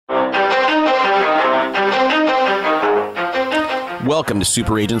Welcome to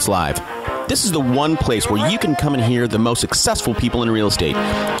Super Agents Live. This is the one place where you can come and hear the most successful people in real estate.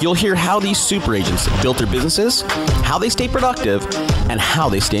 You'll hear how these super agents built their businesses, how they stay productive, and how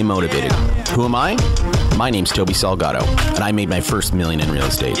they stay motivated. Who am I? My name's Toby Salgado, and I made my first $1 million in real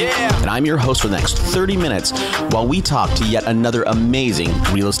estate. And I'm your host for the next 30 minutes while we talk to yet another amazing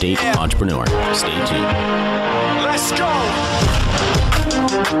real estate entrepreneur. Stay tuned. Let's go!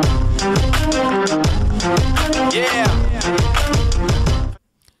 Yeah!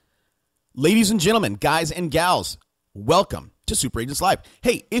 Ladies and gentlemen, guys and gals, welcome to Super Agents Live.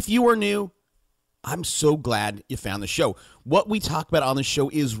 Hey, if you are new, I'm so glad you found the show. What we talk about on the show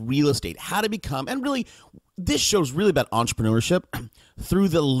is real estate, how to become, and really, this show is really about entrepreneurship through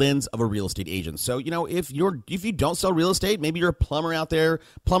the lens of a real estate agent. So, you know, if you don't sell real estate, maybe you're a plumber out there,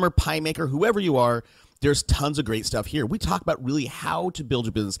 plumber, pie maker, whoever you are, there's tons of great stuff here. We talk about really how to build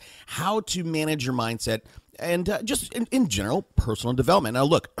your business, how to manage your mindset, and just in general, personal development. Now,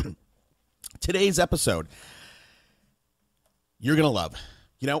 look, today's episode, you're going to love.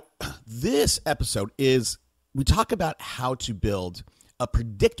 You know, this episode is, we talk about how to build a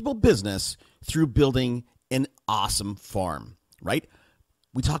predictable business through building an awesome farm, right?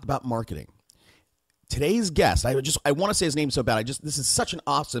 We talk about marketing. Today's guest, I want to say his name so bad. This is such an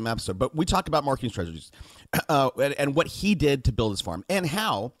awesome episode, but we talk about marketing strategies and what he did to build his farm and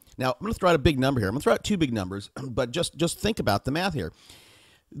how. Now, I'm going to throw out a big number here. I'm going to throw out two big numbers, but just think about the math here.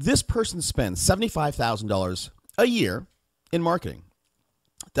 This person spends $75,000 a year in marketing.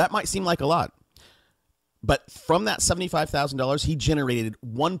 That might seem like a lot, but from that $75,000, he generated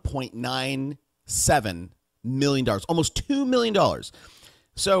 $1.97 million, almost $2 million.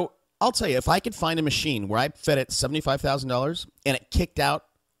 So I'll tell you, if I could find a machine where I fed it $75,000 and it kicked out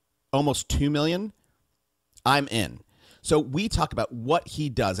almost $2 million, I'm in. So we talk about what he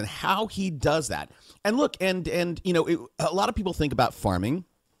does and how he does that. And look, and you know, a lot of people think about farming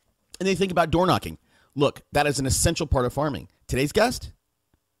and they think about door knocking. Look, that is an essential part of farming. Today's guest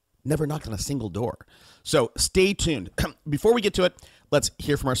never knocked on a single door. So stay tuned. Before we get to it, let's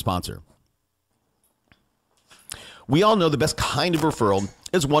hear from our sponsor. We all know the best kind of referral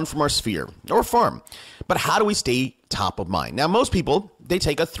is one from our sphere or farm. But how do we stay top of mind? Now, most people, they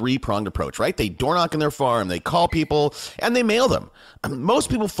take a three-pronged approach, right? They door knock in their farm, they call people, and they mail them.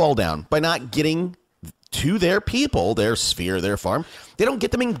 Most people fall down by not getting to their people, their sphere, their farm. They don't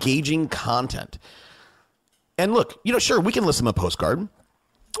get them engaging content. And look, you know, sure, we can list them a postcard,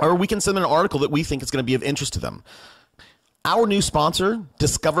 or we can send them an article that we think is going to be of interest to them. Our new sponsor,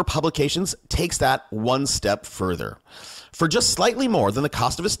 Discover Publications, takes that one step further. For just slightly more than the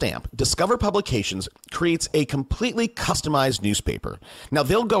cost of a stamp, Discover Publications creates a completely customized newspaper. Now,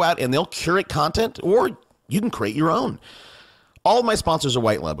 they'll go out and they'll curate content, or you can create your own. All of my sponsors are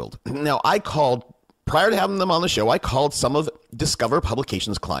white labeled. Now, prior to having them on the show, I called some of Discover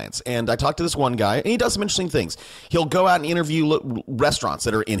Publications clients, and I talked to this one guy, and he does some interesting things. He'll go out and interview restaurants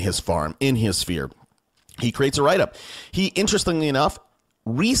that are in his farm, in his sphere. He creates a write-up. He, interestingly enough,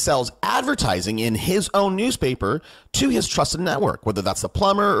 resells advertising in his own newspaper to his trusted network, whether that's the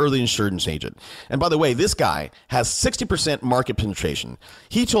plumber or the insurance agent. And by the way, this guy has 60% market penetration.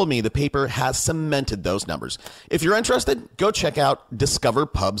 He told me the paper has cemented those numbers. If you're interested, go check out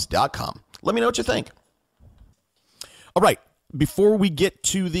discoverpubs.com. Let me know what you think. All right, before we get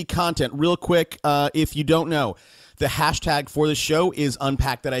to the content, real quick, if you don't know, the hashtag for the show is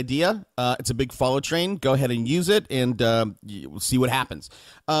Unpack That Idea. It's a big follow train. Go ahead and use it, and we'll see what happens.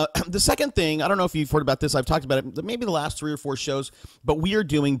 The second thing, I don't know if you've heard about this. I've talked about it maybe the last 3 or 4 shows, but we are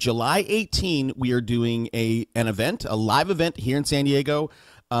doing July 18. We are doing an event, a live event here in San Diego.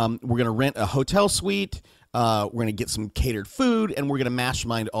 We're going to rent a hotel suite. We're going to get some catered food, and we're going to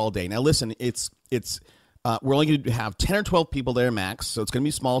mastermind all day. Now, listen, we're only going to have 10 or 12 people there max, so it's going to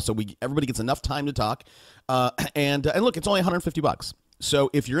be small, so everybody gets enough time to talk. And look, it's only $150. So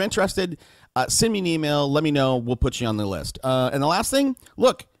if you're interested, send me an email. Let me know. We'll put you on the list. And the last thing,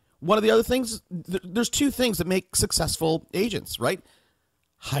 look, one of the other things, there's 2 things that make successful agents, right?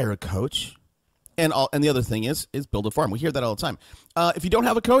 Hire a coach, and the other thing is build a farm. We hear that all the time. If you don't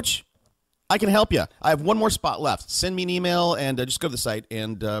have a coach, I can help you. I have one more spot left. Send me an email and just go to the site,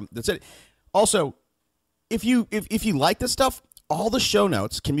 and that's it. Also, if you like this stuff, all the show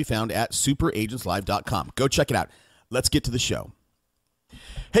notes can be found at superagentslive.com. Go check it out. Let's get to the show.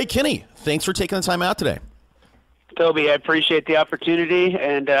 Hey, Kenny, thanks for taking the time out today. Toby, I appreciate the opportunity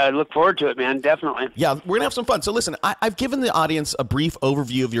and look forward to it, man. Definitely. Yeah, we're going to have some fun. So listen, I've given the audience a brief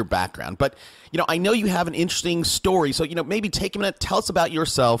overview of your background, but I know you have an interesting story. So, maybe take a minute, tell us about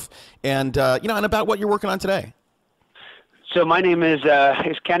yourself and, and about what you're working on today. So my name is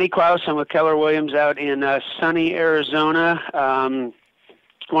Kenny Klaus. I'm with Keller Williams out in sunny Arizona,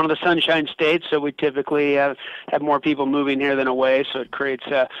 one of the sunshine states. So we typically have more people moving here than away. So it creates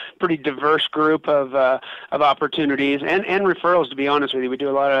a pretty diverse group of opportunities and referrals. To be honest with you, we do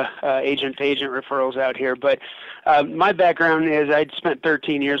a lot of agent-to-agent referrals out here. But my background is I'd spent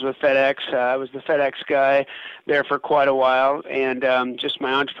 13 years with FedEx. I was the FedEx guy there for quite a while, and just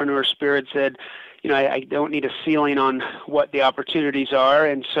my entrepreneur spirit said, I don't need a ceiling on what the opportunities are,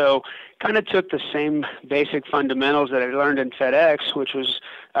 and so kind of took the same basic fundamentals that I learned in FedEx, which was,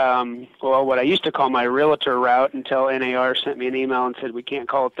 what I used to call my realtor route until NAR sent me an email and said we can't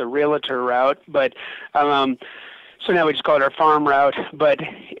call it the realtor route, but so now we just call it our farm route. But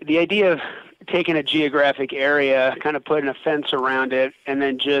the idea of taking a geographic area, kind of putting a fence around it, and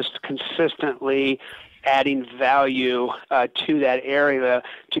then just consistently adding value to that area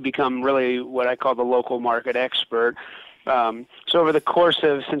to become really what I call the local market expert. So over the course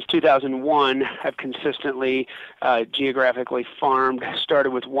of, since 2001, I've consistently geographically farmed. Started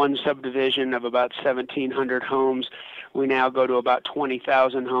with one subdivision of about 1,700 homes. We now go to about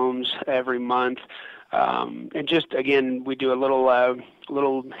 20,000 homes every month. And just, again, we do a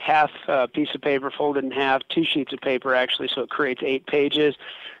little half piece of paper folded in half, 2 sheets of paper actually, so it creates 8 pages.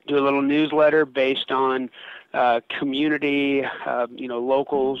 Do a little newsletter based on community,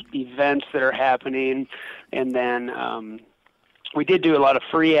 local events that are happening. And then we did do a lot of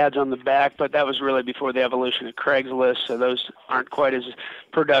free ads on the back, but that was really before the evolution of Craigslist, so those aren't quite as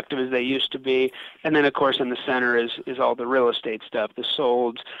productive as they used to be. And then, of course, in the center is all the real estate stuff, the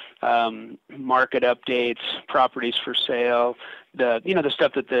solds, market updates, properties for sale, the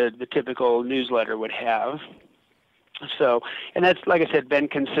stuff that the typical newsletter would have. So, and that's, like I said, been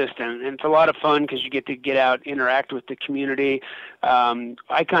consistent, and it's a lot of fun because you get out, interact with the community.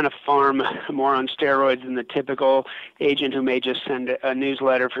 I kind of farm more on steroids than the typical agent who may just send a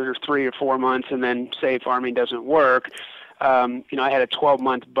newsletter for 3 or 4 months and then say farming doesn't work. I had a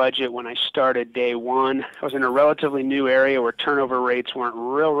 12-month budget when I started day one. I was in a relatively new area where turnover rates weren't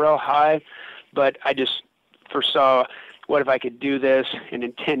real high, but I just foresaw, what if I could do this, and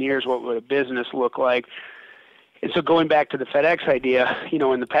in 10 years, what would a business look like? And so going back to the FedEx idea,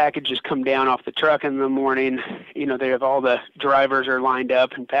 when the packages come down off the truck in the morning, they have all the drivers are lined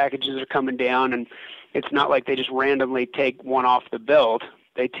up and packages are coming down, and it's not like they just randomly take one off the belt.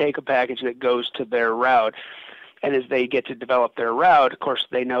 They take a package that goes to their route. And as they get to develop their route, of course,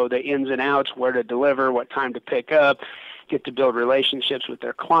 they know the ins and outs, where to deliver, what time to pick up, get to build relationships with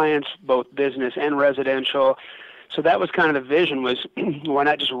their clients, both business and residential. So that was kind of the vision, was why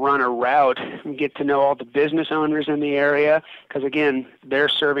not just run a route and get to know all the business owners in the area? Because, again, they're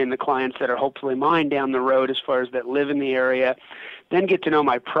serving the clients that are hopefully mine down the road as far as that live in the area. Then get to know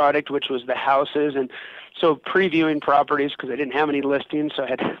my product, which was the houses. And so previewing properties, because I didn't have any listings, so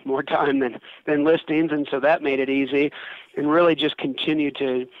I had more time than listings, and so that made it easy. And really just continue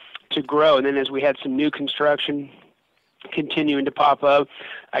to grow. And then as we had some new construction continuing to pop up,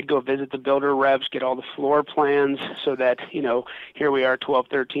 I'd go visit the builder reps, get all the floor plans, so that, here we are 12,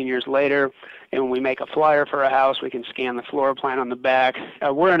 13 years later, and when we make a flyer for a house, we can scan the floor plan on the back.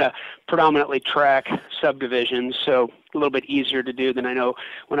 We're in a predominantly track subdivision, so a little bit easier to do than I know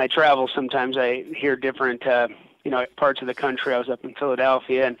when I travel. Sometimes I hear different, parts of the country. I was up in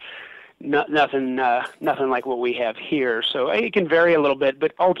Philadelphia, and nothing like what we have here. So it can vary a little bit,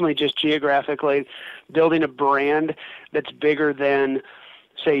 but ultimately just geographically building a brand that's bigger than,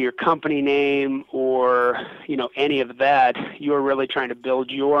 say, your company name or, any of that. You're really trying to build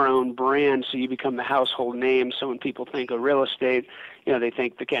your own brand so you become the household name. So when people think of real estate, they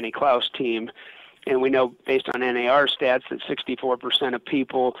think the Kenny Klaus team. And we know, based on NAR stats, that 64% of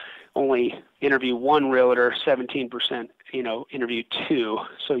people only interview one realtor, 17% interview 2.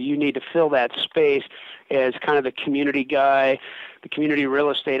 So you need to fill that space as kind of the community guy, the community real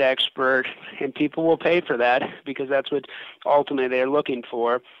estate expert, and people will pay for that because that's what ultimately they're looking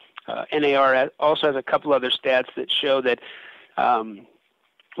for. NAR also has a couple other stats that show that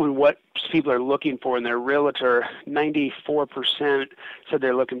when what people are looking for in their realtor, 94% said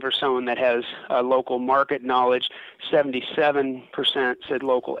they're looking for someone that has local market knowledge, 77% said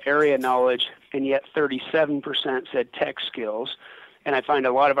local area knowledge, and yet 37% said tech skills. And I find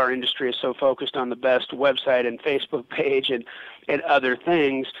a lot of our industry is so focused on the best website and Facebook page and other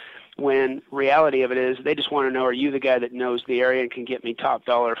things, when reality of it is they just want to know, are you the guy that knows the area and can get me top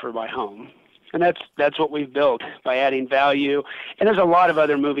dollar for my home? And that's what we've built by adding value. And there's a lot of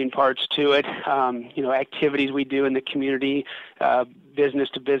other moving parts to it. Activities we do in the community,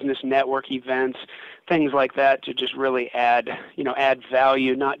 business-to-business network events, things like that to just really add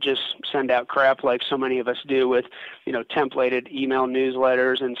value, not just send out crap like so many of us do with, templated email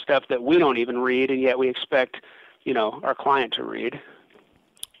newsletters and stuff that we don't even read, and yet we expect, our client to read.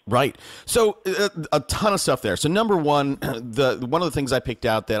 Right. So a ton of stuff there. So number one, one of the things I picked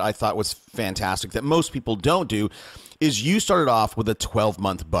out that I thought was fantastic that most people don't do is you started off with a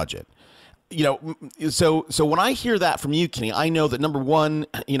 12-month budget. So when I hear that from you, Kenny, I know that number one,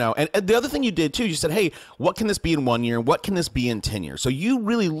 and the other thing you did too, you said, hey, what can this be in 1 year? What can this be in 10 years? So you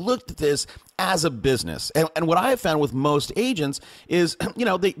really looked at this as a business. And what I have found with most agents is,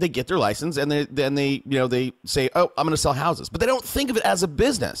 they get their license and they say, oh, I'm going to sell houses, but they don't think of it as a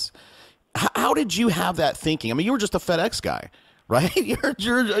business. How did you have that thinking? I mean, you were just a FedEx guy, right?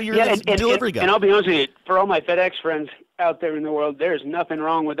 You're a delivery guy. And I'll be honest with you, for all my FedEx friends out there in the world, there's nothing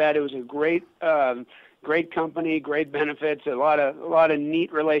wrong with that. It was a great company, great benefits, a lot of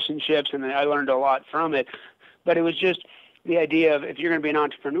neat relationships, and I learned a lot from it. But it was just the idea of, if you're going to be an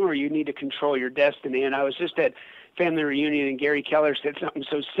entrepreneur, you need to control your destiny. And I was just at family reunion, and Gary Keller said something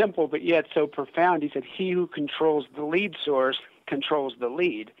so simple but yet so profound. He said, he who controls the lead source controls the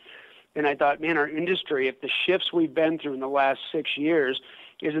lead. And I thought, man, our industry, if the shifts we've been through in the last 6 years,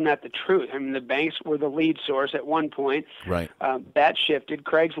 isn't that the truth? I mean, the banks were the lead source at one point. Right. That shifted.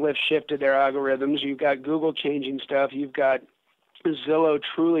 Craigslist shifted their algorithms. You've got Google changing stuff. You've got Zillow,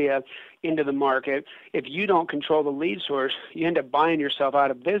 Trulia into the market. If you don't control the lead source, you end up buying yourself out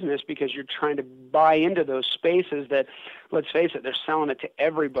of business because you're trying to buy into those spaces that, let's face it, they're selling it to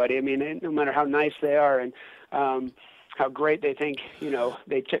everybody. I mean, no matter how nice they are and how great they think,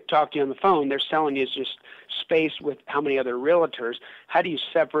 they talk to you on the phone, they're selling you just space with how many other realtors. How do you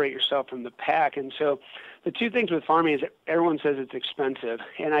separate yourself from the pack? And so the two things with farming is that everyone says it's expensive.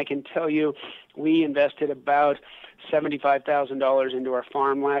 And I can tell you, we invested about $75,000 into our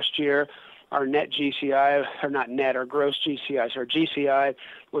farm last year. Our net GCI, or not net, our gross GCI, so our GCI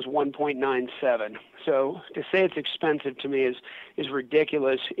was 1.97. So to say it's expensive to me is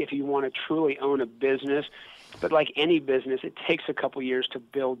ridiculous if you want to truly own a business. But like any business, it takes a couple years to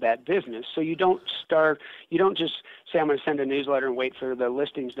build that business. So you don't just say, I'm going to send a newsletter and wait for the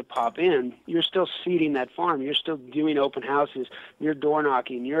listings to pop in. You're still seeding that farm. You're still doing open houses. You're door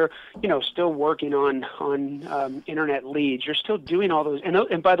knocking. You're, still working on internet leads. You're still doing all those.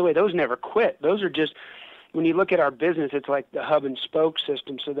 And by the way, those never quit. Those are just, when you look at our business, it's like the hub and spoke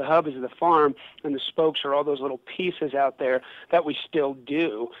system. So the hub is the farm, and the spokes are all those little pieces out there that we still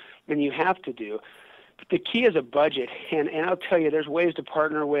do, and you have to do. But the key is a budget, and I'll tell you, there's ways to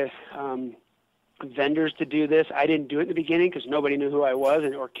partner with vendors to do this. I didn't do it in the beginning because nobody knew who I was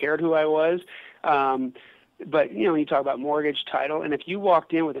or cared who I was. But, when you talk about mortgage, title, and if you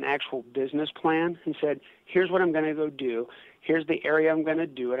walked in with an actual business plan and said, here's what I'm going to go do, here's the area I'm going to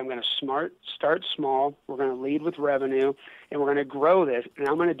do it, I'm going to start small, we're going to lead with revenue, and we're going to grow this, and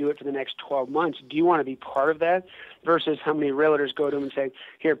I'm going to do it for the next 12 months. Do you want to be part of that? Versus how many realtors go to them and say,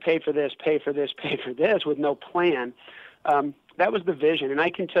 here, pay for this, pay for this, pay for this, with no plan. That was the vision. And I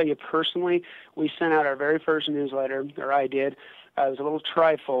can tell you personally, we sent out our very first newsletter, or I did. It was a little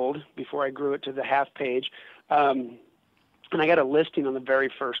trifold before I grew it to the half page. And I got a listing on the very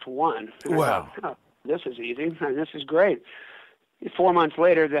first one. And wow. I thought, this is easy, and this is great. 4 months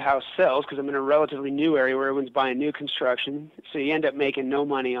later, the house sells because I'm in a relatively new area where everyone's buying new construction. So you end up making no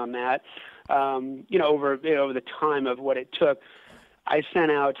money on that. Over the time of what it took, I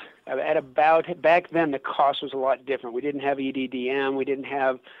sent out at about, back then the cost was a lot different. We didn't have EDDM. We didn't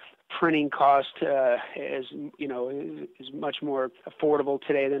have printing cost is much more affordable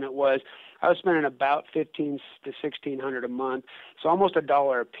today than it was. I was spending about $1,500 to $1,600 a month, so almost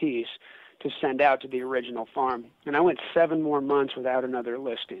 $1 a piece to send out to the original farm. And I went 7 more months without another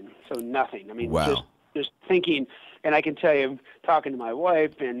listing, so nothing. I mean, wow. just thinking, and I can tell you, talking to my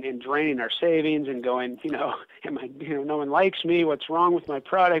wife and draining our savings and going, no one likes me. What's wrong with my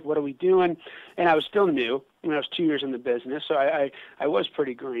product? What are we doing? And I was still new. I was 2 years in the business, so I was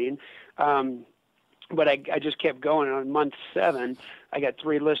pretty green. But I just kept going. And on month 7, I got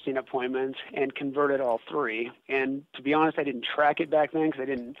 3 listing appointments and converted all 3. And to be honest, I didn't track it back then because I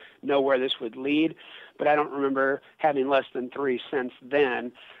didn't know where this would lead. But I don't remember having less than 3 since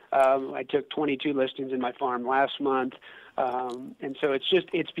then. I took 22 listings in my farm last month. And so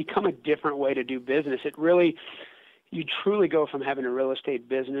it's become a different way to do business. You truly go from having a real estate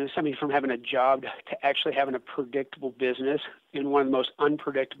business, from having a job to actually having a predictable business in one of the most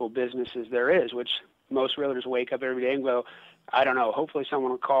unpredictable businesses there is, which most realtors wake up every day and go, I don't know, hopefully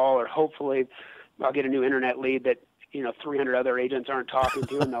someone will call, or hopefully I'll get a new internet lead that, 300 other agents aren't talking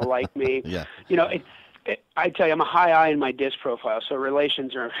to, and they'll like me. Yeah. I tell you, I'm a high I in my DISC profile, so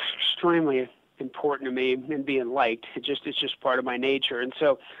relations are extremely important to me, and being liked. It's just part of my nature. And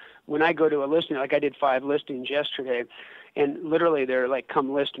so when I go to a listing, like I did 5 listings yesterday, and literally they're like,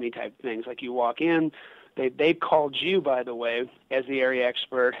 come list me type things. Like you walk in, they've called you, by the way, as the area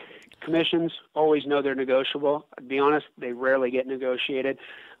expert. Commissions, always know they're negotiable. To be honest, they rarely get negotiated.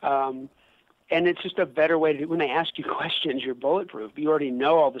 And it's just a better way to do. When they ask you questions, you're bulletproof. You already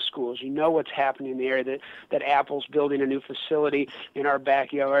know all the schools. You know what's happening in the area, that Apple's building a new facility in our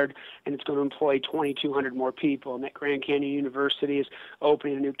backyard, and it's going to employ 2,200 more people, and that Grand Canyon University is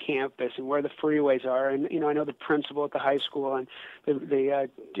opening a new campus, and where the freeways are. And, I know the principal at the high school and the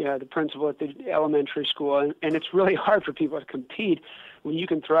principal at the elementary school. And it's really hard for people to compete when you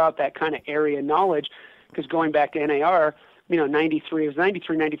can throw out that kind of area knowledge, because going back to NAR,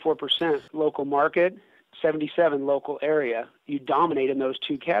 94% local market, 77 local area. You dominate in those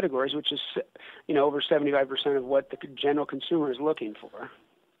 2 categories, which is, over 75% of what the general consumer is looking for.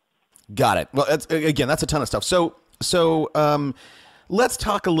 Got it. Well, that's a ton of stuff. So let's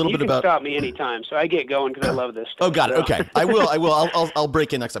talk a little bit about. You can stop me anytime. So I get going because I love this stuff. Oh, got it. Okay, I will. I'll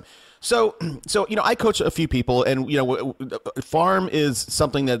break in next time. So I coach a few people, and farm is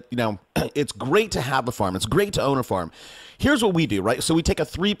something that it's great to have a farm. It's great to own a farm. Here's what we do, right? So we take a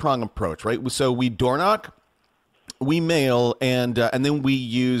 3-prong approach, right? So we door knock, we mail, and then we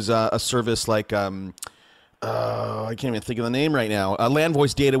use a service like I can't even think of the name right now. Land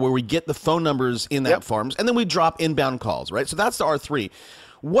voice data, where we get the phone numbers in that farms, and then we drop inbound calls, right? So that's the R3.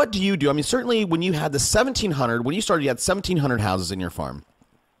 What do you do? I mean, certainly when you had the 1,700, when you started, you had 1,700 houses in your farm.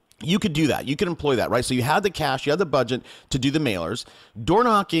 You could do that. You could employ that, right? So you had the cash, you had the budget to do the mailers. Door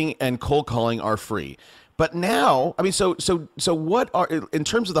knocking and cold calling are free. But now, I mean, so what are, in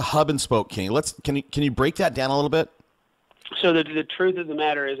terms of the hub and spoke, Kenny? Can you break that down a little bit? So the truth of the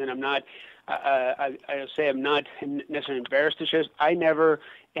matter is, and I'm not, I say I'm not necessarily embarrassed to share, I never,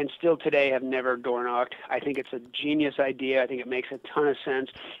 and still today have never door knocked. I think it's a genius idea. I think it makes a ton of sense.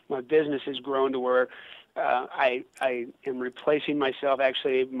 My business has grown to where I am replacing myself.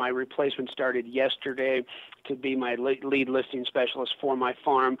 Actually, my replacement started yesterday to be my lead listing specialist for my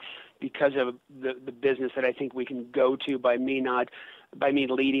farm, because of the business that I think we can go to by me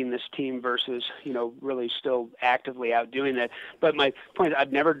leading this team versus, really still actively out doing that. But my point is,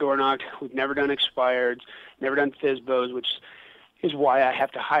 I've never door knocked. We've never done expireds, never done FSBOs, which is why I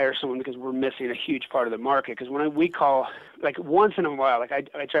have to hire someone, because we're missing a huge part of the market. Because when we call, like once in a while, like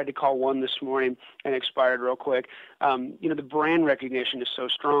I tried to call one this morning and expired real quick. The brand recognition is so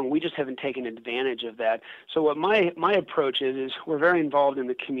strong. We just haven't taken advantage of that. So what my approach is we're very involved in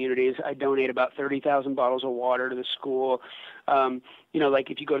the communities. I donate about 30,000 bottles of water to the school.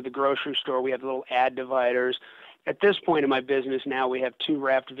 Like if you go to the grocery store, we have little ad dividers. At this point in my business now, we have 2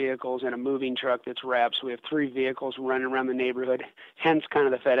 wrapped vehicles and a moving truck that's wrapped. So we have 3 vehicles running around the neighborhood, hence kind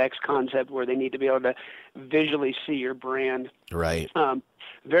of the FedEx concept, where they need to be able to visually see your brand. Right.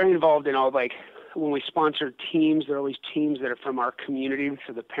 Very involved in all, like, when we sponsor teams, there are always teams that are from our community,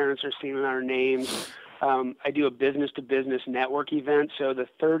 so the parents are seeing our names. I do a business-to-business network event, so the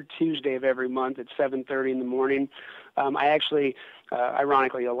 3rd Tuesday of every month at 7:30 in the morning. I actually,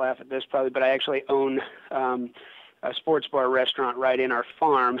 ironically, you'll laugh at this probably, but I actually own a sports bar restaurant right in our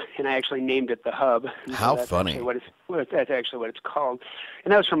farm, and I actually named it the Hub. How funny. That's actually what it's called.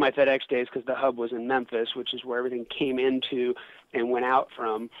 And that was from my FedEx days, because the Hub was in Memphis, which is where everything came into and went out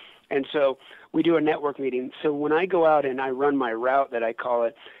from. And so we do a network meeting. So when I go out and I run my route, that I call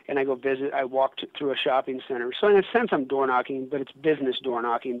it, and I go visit, I walk through a shopping center. So in a sense, I'm door knocking, but it's business door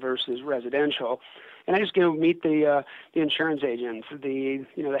knocking versus residential. And I just go meet the insurance agents, the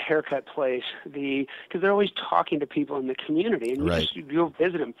haircut place, because they're always talking to people in the community, and you go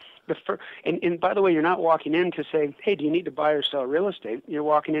visit them. And by the way, you're not walking in to say, hey, do you need to buy or sell real estate? You're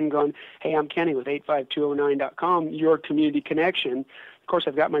walking in going, hey, I'm Kenny with 85209.com, your community connection. Of course,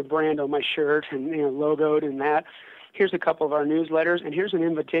 I've got my brand on my shirt and logoed and that. Here's a couple of our newsletters, and here's an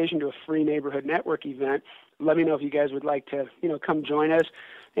invitation to a free neighborhood network event. Let me know if you guys would like to, come join us.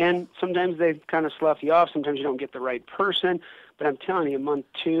 And sometimes they kind of slough you off. Sometimes you don't get the right person. But I'm telling you, month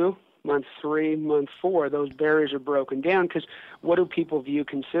 2, month 3, month 4, those barriers are broken down, because what do people view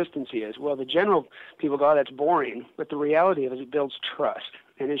consistency as? Well, the general people go, oh, that's boring. But the reality of it is it builds trust.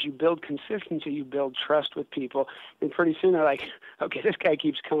 And as you build consistency, you build trust with people. And pretty soon they're like, okay, this guy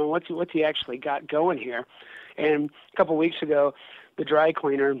keeps coming. What's he actually got going here? And a couple of weeks ago, the dry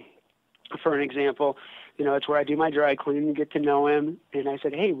cleaner, for an example, It's where I do my dry cleaning and get to know him. And I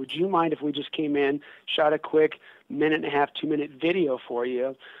said, hey, would you mind if we just came in, shot a quick 1.5, 2-minute video for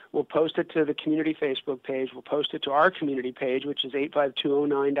you? We'll post it to the community Facebook page. We'll post it to our community page, which is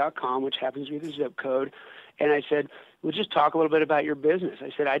 85209.com, which happens to be the zip code. And I said, we'll just talk a little bit about your business.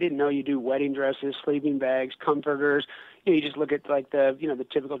 I said, I didn't know you do wedding dresses, sleeping bags, comforters. You just look at like the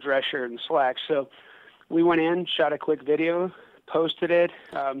typical dress shirt and slacks. So we went in, shot a quick video, posted it,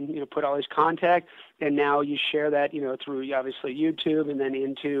 put all his contact, and now you share that, through obviously YouTube and then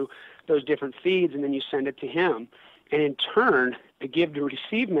into those different feeds, and then you send it to him. And in turn, the give to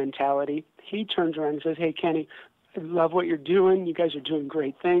receive mentality, he turns around and says, hey, Kenny, I love what you're doing. You guys are doing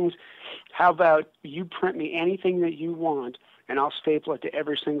great things. How about you print me anything that you want, and I'll staple it to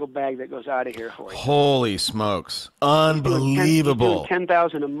every single bag that goes out of here for you. Holy smokes. Unbelievable. He's doing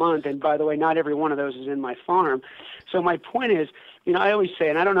 $10,000 a month, and by the way, not every one of those is in my farm. So my point is, I always say,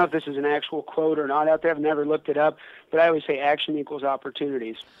 and I don't know if this is an actual quote or not out there, I've never looked it up, but I always say action equals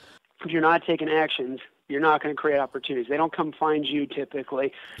opportunities. If you're not taking actions, you're not going to create opportunities. They don't come find you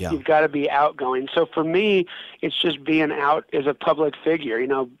typically. Yeah. You've got to be outgoing. So for me, it's just being out as a public figure.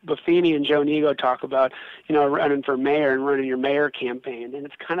 Buffini and Joe Nigo talk about, running for mayor and running your mayor campaign. And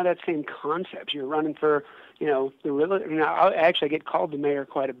it's kind of that same concept. You're running for, I actually get called the mayor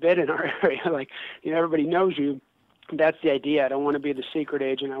quite a bit in our area. Like, everybody knows you. That's the idea. I don't want to be the secret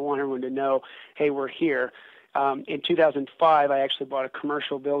agent. I want everyone to know, hey, we're here. In 2005, I actually bought a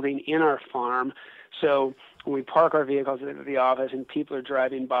commercial building in our farm. So when we park our vehicles at the office and people are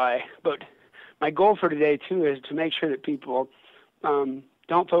driving by. But my goal for today, too, is to make sure that people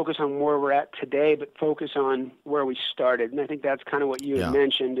don't focus on where we're at today, but focus on where we started. And I think that's kind of what you had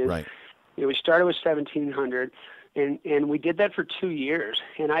mentioned. Is, right. We started with 1,700, and we did that for 2 years.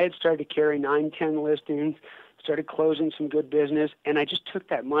 And I had started to carry 9, 10 listings, started closing some good business, and I just took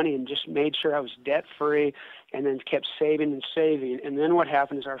that money and just made sure I was debt-free and then kept saving and saving. And then what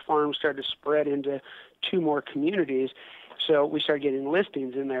happened is our farm started to spread into 2 more communities, so we started getting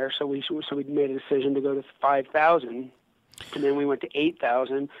listings in there. So we made a decision to go to 5,000, and then we went to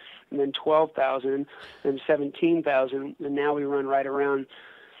 8,000, and then 12,000, and 17,000, and now we run right around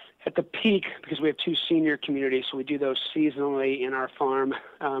at the peak, because we have 2 senior communities, so we do those seasonally in our farm.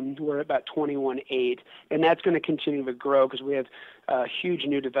 We're at about 21.8, and that's going to continue to grow because we have a huge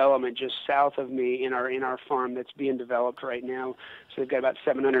new development just south of me in our farm that's being developed right now. So we've got about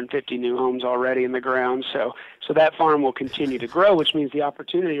 750 new homes already in the ground. So that farm will continue to grow, which means the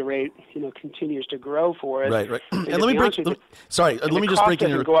opportunity rate, continues to grow for us. Right. And let me just break in.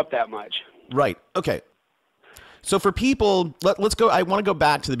 Doesn't go up that much. Right. Okay. So for people, let's go. I want to go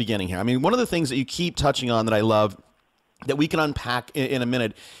back to the beginning here. I mean, one of the things that you keep touching on that I love, that we can unpack in a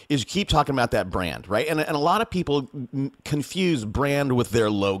minute, is you keep talking about that brand, right? And a lot of people confuse brand with their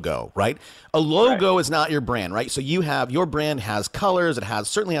logo, right? A logo is not your brand, right? So your brand has colors,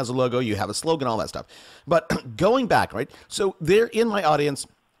 certainly has a logo, you have a slogan, all that stuff. But going back, right? So there in my audience,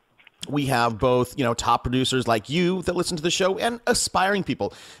 we have both, top producers like you that listen to the show and aspiring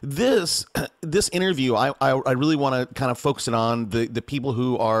people. This interview, I really want to kind of focus it on the people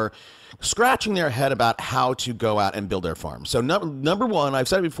who are scratching their head about how to go out and build their farm. So number one, I've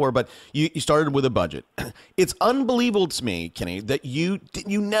said it before, but you started with a budget. It's unbelievable to me, Kenny, that you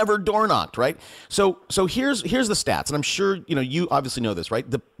never door knocked, right? So here's the stats, and I'm sure you obviously know this, right?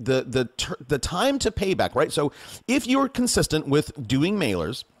 The time to payback, right? So if you're consistent with doing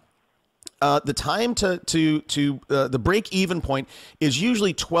mailers, the time to the break-even point is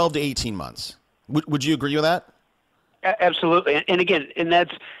usually 12 to 18 months. Would you agree with that? Absolutely. And again,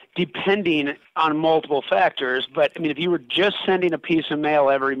 that's depending on multiple factors. But, I mean, if you were just sending a piece of mail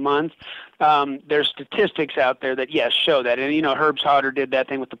every month, there's statistics out there that, yes, show that. And, Herb Sauter did that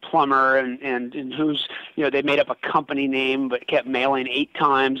thing with the plumber and who's, they made up a company name but kept mailing 8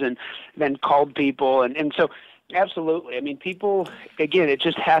 times and then called people. And so, absolutely. I mean, people, again, it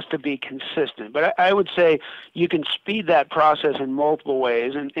just has to be consistent. But I would say you can speed that process in multiple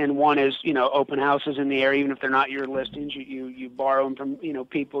ways. And one is, open houses in the area, even if they're not your listings. You borrow them from,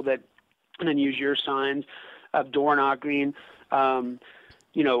 people that, and then use your signs, door knocking, walking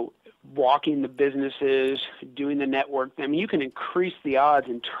the businesses, doing the network. I mean, you can increase the odds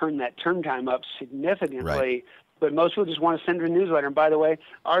and turn that turn time up significantly. Right. But most people just want to send a newsletter. And by the way,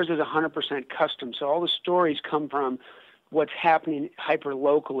 ours is 100% custom. So all the stories come from what's happening hyper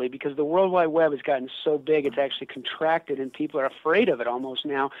locally, because the World Wide Web has gotten so big it's actually contracted, and people are afraid of it almost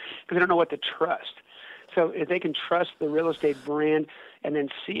now because they don't know what to trust. So if they can trust the real estate brand and then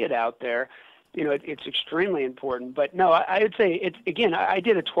see it out there, it's extremely important. But no, I would say it's, again, I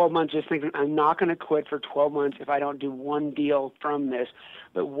did a 12 months just thinking I'm not going to quit for 12 months if I don't do one deal from this.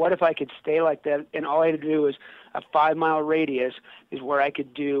 But what if I could stay like that, and all I had to do was a 5-mile radius is where I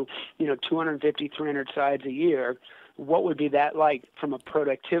could do, 250, 300 sides a year. What would be that like from a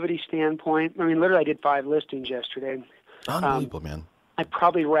productivity standpoint? I mean, literally I did 5 listings yesterday. Unbelievable, man. I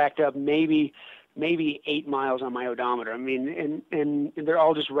probably racked up maybe 8 miles on my odometer. I mean, and they're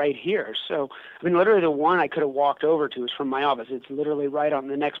all just right here. So, I mean, literally the one I could have walked over to is from my office. It's literally right on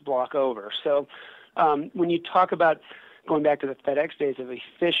the next block over. So, when you talk about going back to the FedEx days of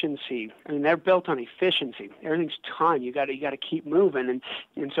efficiency, I mean, they're built on efficiency. Everything's time. You got to keep moving.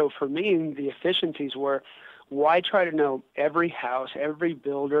 And so for me, the efficiencies were, why try to know every house, every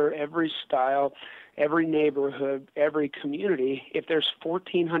builder, every style, every neighborhood, every community? If there's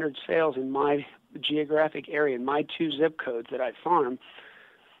 1,400 sales in my geographic area, in my 2 zip codes that I farm,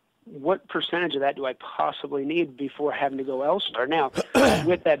 what percentage of that do I possibly need before having to go elsewhere? Now,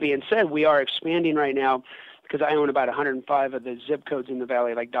 with that being said, we are expanding right now because I own about 105 of the zip codes in the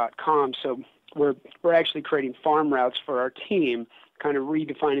valley, like .com. So we're actually creating farm routes for our team, kind of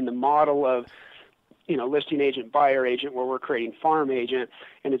redefining the model of, listing agent, buyer agent, where we're creating farm agent,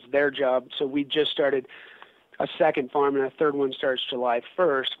 and it's their job. So we just started a second farm, and a third one starts July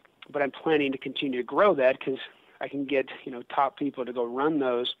 1st. But I'm planning to continue to grow that because I can get, top people to go run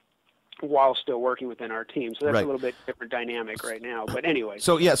those while still working within our team. So that's Right. a little bit different dynamic right now. But anyway.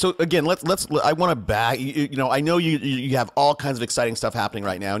 So again, I want to back. I know you have all kinds of exciting stuff happening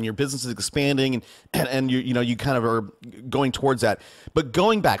right now, and your business is expanding, and you kind of are going towards that. But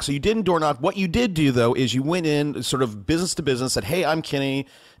going back, so you didn't door knock. What you did do though is you went in sort of business to business, said, "Hey, I'm Kenny."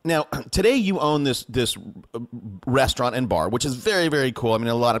 Now today you own this restaurant and bar, which is very, very cool. I mean,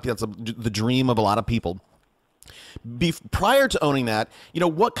 a lot of that's the dream of a lot of people. Prior to owning that,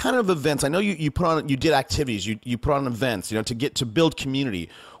 what kind of events? I know you did activities, you put on events, to build community.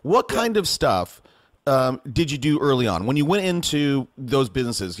 What kind of stuff did you do early on when you went into those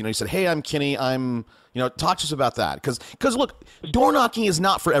businesses? You said, "Hey, I'm Kenny. Talk to us about that." Because look, door knocking is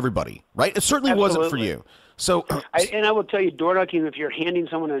not for everybody, right? It certainly wasn't for you. So, I will tell you, door knocking, if you're handing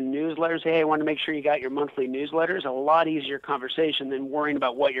someone a newsletter, say, "Hey, I want to make sure you got your monthly newsletter," is a lot easier conversation than worrying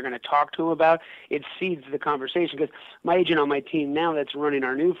about what you're going to talk to them about. It seeds the conversation, because my agent on my team now that's running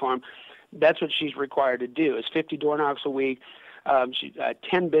our new farm, that's what she's required to do, is 50 door knocks a week,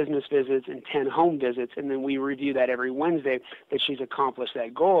 10 business visits and 10 home visits, and then we review that every Wednesday that she's accomplished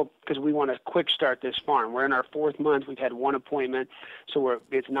that goal, because we want to quick start this farm. We're in our 4th month. We've had 1 appointment, so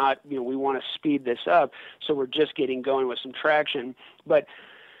it's not, we want to speed this up, so we're just getting going with some traction. But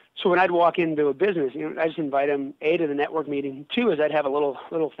so when I'd walk into a business, I just invite them, A, to the network meeting. 2 is I'd have a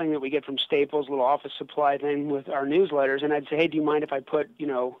little thing that we get from Staples, little office supply thing with our newsletters, and I'd say, "Hey, do you mind if I put,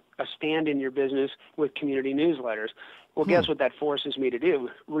 a stand in your business with community newsletters?" Well, guess what that forces me to do?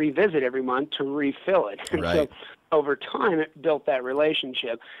 Revisit every month to refill it. And right. so over time, it built that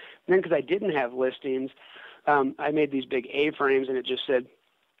relationship. And then because I didn't have listings, I made these big A-frames, and it just said,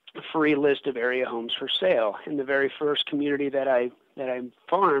 "Free list of area homes for sale." In the very first community that I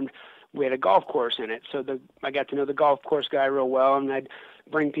farmed, we had a golf course in it. So I got to know the golf course guy real well, and I'd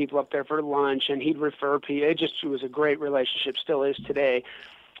bring people up there for lunch, and he'd refer people. It was a great relationship, still is today.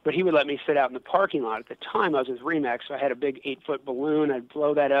 But he would let me sit out in the parking lot. At the time, I was with Remax, so I had a big 8-foot balloon. I'd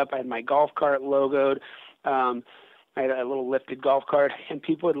blow that up. I had my golf cart logoed. I had a little lifted golf cart, and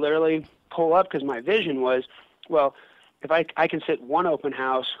people would literally pull up, because my vision was, well, if I can sit one open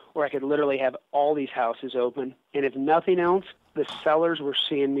house, or I could literally have all these houses open, and if nothing else, the sellers were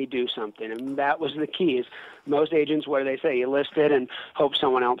seeing me do something, and that was the key. Is most agents, what do they say? You list it and hope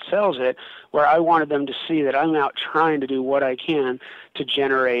someone else sells it, where I wanted them to see that I'm out trying to do what I can to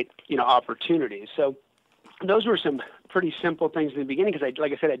generate, opportunities. So those were some pretty simple things in the beginning, because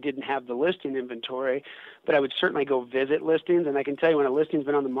like I said, I didn't have the listing inventory, but I would certainly go visit listings, and I can tell you when a listing's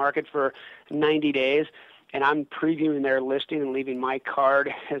been on the market for 90 days, and I'm previewing their listing and leaving my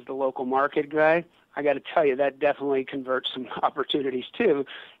card as the local market guy, I got to tell you, that definitely converts some opportunities too,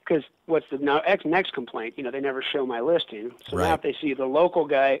 because what's the next complaint? They never show my listing. So right. Now if they see the local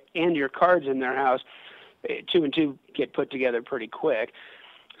guy and your cards in their house, 2 and 2 get put together pretty quick.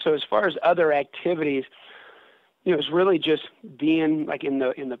 So as far as other activities, it's really just being like in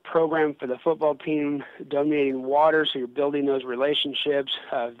the program for the football team, donating water, so you're building those relationships,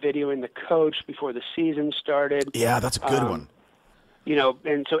 videoing the coach before the season started. Yeah, that's a good one.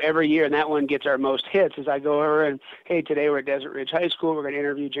 And so every year, and that one gets our most hits, as I go over and, "Hey, today we're at Desert Ridge High School. We're going to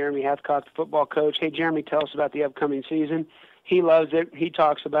interview Jeremy Hathcock, the football coach. Hey, Jeremy, tell us about the upcoming season." He loves it. He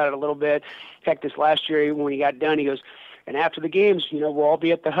talks about it a little bit. In fact, this last year when he got done, he goes, And after the games, we'll all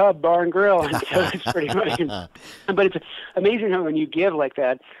be at the Hub Bar and Grill. And so it's pretty funny. But it's amazing how when you give like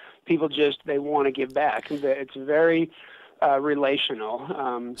that, people they want to give back. It's very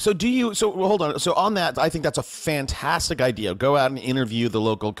relational. So hold on. So on that, I think that's a fantastic idea. Go out and interview the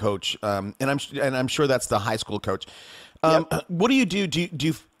local coach. And I'm sure that's the high school coach. Yep. What do you do? Do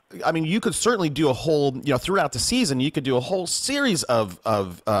you I mean, you could certainly do a whole, throughout the season, you could do a whole series of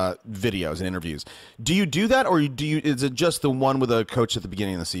videos and interviews. Do you do that, or is it just the one with a coach at the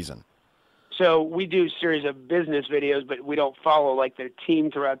beginning of the season? So we do a series of business videos, but we don't follow like their team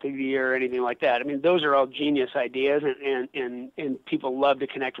throughout the year or anything like that. I mean, those are all genius ideas, and people love to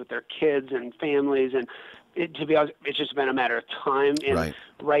connect with their kids and families. And to be honest, it's just been a matter of time. And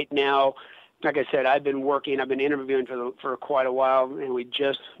right now, like I said, I've been interviewing for quite a while, and we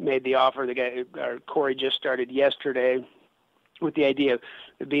just made the offer. Corey just started yesterday with the idea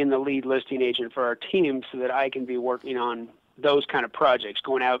of being the lead listing agent for our team so that I can be working on those kind of projects,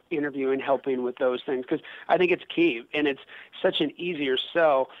 going out, interviewing, helping with those things, because I think it's key, and it's such an easier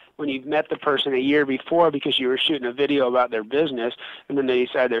sell when you've met the person a year before because you were shooting a video about their business, and then they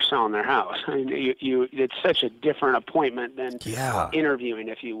decide they're selling their house. I mean, it's such a different appointment than interviewing,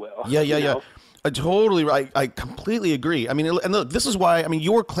 if you will. Yeah. I completely agree. I mean, and look, this is why, I mean,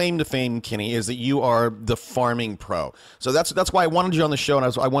 your claim to fame, Kenny, is that you are the farming pro. So that's why I wanted you on the show,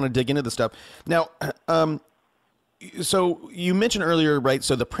 and I want to dig into this stuff. Now, so you mentioned earlier, right?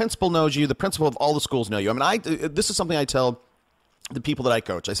 So the principal knows you. The principal of all the schools know you. I mean, this is something I tell the people that I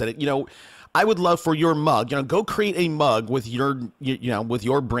coach. I said, I would love for your mug, go create a mug with with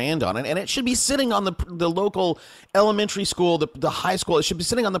your brand on it, and it should be sitting on the local elementary school, the high school. It should be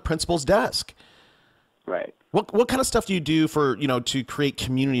sitting on the principal's desk. Right. What kind of stuff do you do for to create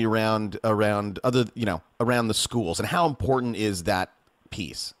community around other around the schools, and how important is that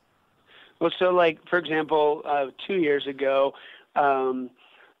piece? Well, so like, for example, 2 years ago, I'm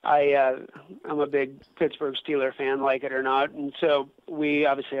a big Pittsburgh Steeler fan, like it or not, and so we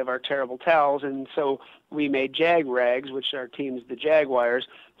obviously have our terrible towels, and so we made Jag Rags, which our team's the Jaguars.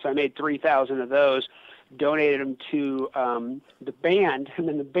 So I made 3,000 of those, donated them to the band, and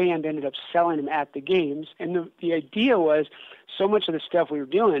then the band ended up selling them at the games. And the idea was so much of the stuff we were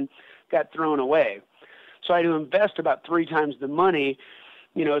doing got thrown away. So I had to invest about 3 times the money.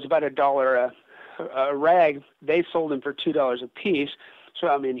 It was about $1 a rag. They sold them for $2 a piece. So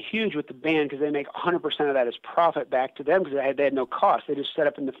I'm in huge with the band because they make 100% of that as profit back to them because they had no cost. They just set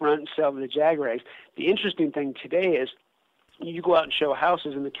up in the front and sell the Jag Rags. The interesting thing today is you go out and show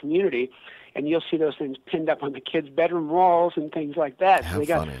houses in the community, and you'll see those things pinned up on the kids' bedroom walls and things like that. So they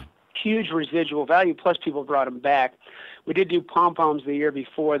got huge residual value, plus people brought them back. We did do pom-poms the year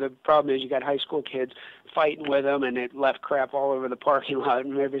before. The problem is you got high school kids fighting with them, and it left crap all over the parking lot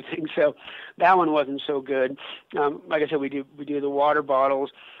and everything. So that one wasn't so good. Like I said, we do the water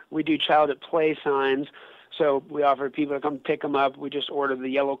bottles. We do child at play signs. So we offer people to come pick them up. We just order the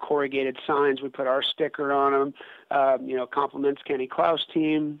yellow corrugated signs. We put our sticker on them. Compliments Kenny Klaus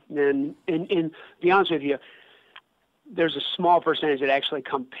team. And be honest with you, there's a small percentage that actually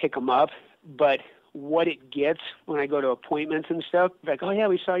come pick them up, but what it gets when I go to appointments and stuff, like, oh yeah,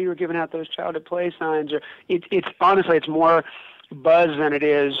 we saw you were giving out those child at play signs, or it's honestly, it's more buzz than it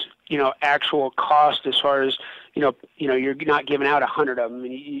is, actual cost as far as, you're not giving out 100 of them.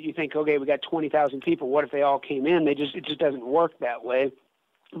 And you think, okay, we got 20,000 people. What if they all came in? It just doesn't work that way.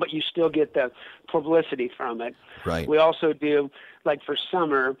 But you still get the publicity from it. Right. We also do, like for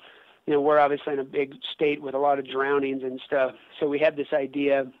summer, we're obviously in a big state with a lot of drownings and stuff. So we have this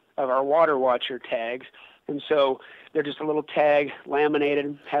idea of our water watcher tags. And so they're just a little tag,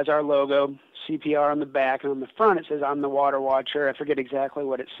 laminated, has our logo, CPR on the back, and on the front it says, I'm the water watcher. I forget exactly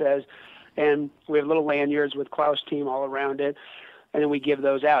what it says. And we have little lanyards with Klaus team all around it, and then we give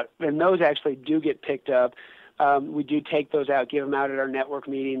those out. And those actually do get picked up. We do take those out, give them out at our network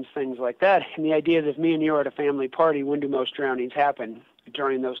meetings, things like that. And the idea is if me and you are at a family party, when do most drownings happen?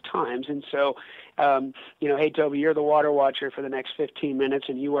 During those times. And so, hey, Toby, you're the water watcher for the next 15 minutes,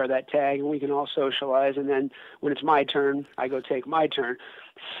 and you wear that tag, and we can all socialize. And then when it's my turn, I go take my turn.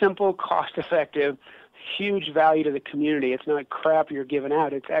 Simple, cost-effective, huge value to the community. It's not crap you're giving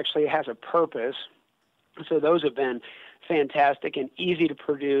out. It actually has a purpose. So those have been fantastic and easy to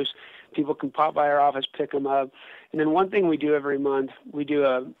produce. People can pop by our office, pick them up. And then one thing we do every month, we do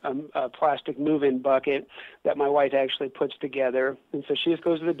a plastic move-in bucket that my wife actually puts together. And so she just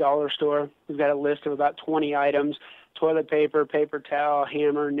goes to the dollar store. We've got a list of about 20 items: toilet paper, paper towel,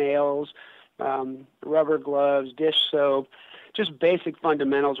 hammer, nails, rubber gloves, dish soap, just basic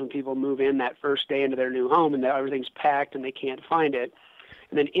fundamentals when people move in that first day into their new home and everything's packed and they can't find it.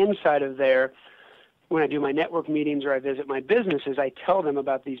 And then inside of there, when I do my network meetings or I visit my businesses, I tell them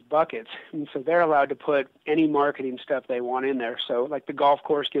about these buckets. And so they're allowed to put any marketing stuff they want in there. So like the golf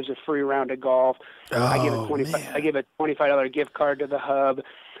course gives a free round of golf. I give a $25 gift card to the hub.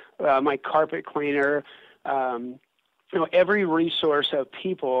 My carpet cleaner, every resource of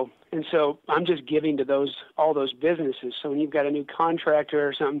people. And so I'm just giving to all those businesses. So when you've got a new contractor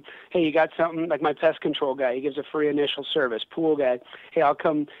or something, hey, you got something like my pest control guy, he gives a free initial service. Pool guy, hey, I'll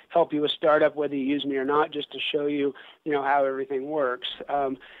come help you with startup, whether you use me or not, just to show you, how everything works.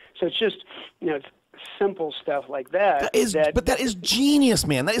 So it's just, it's simple stuff like that. But that is genius,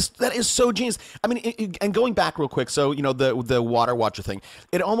 man. That is so genius. I mean, and going back real quick, so the water watcher thing,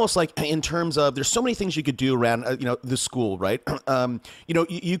 it almost like in terms of there's so many things you could do around the school, right?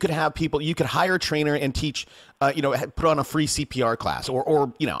 You could have people, you could hire a trainer and teach, put on a free CPR class,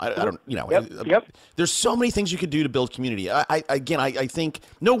 or I don't Yep. There's so many things you could do to build community. I think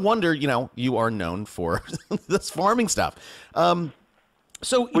no wonder you are known for this farming stuff.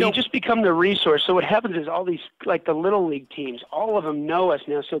 So you just become the resource. So what happens is all these, like the Little League teams, all of them know us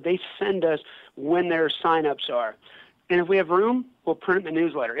now, so they send us when their sign-ups are. And if we have room, we'll print the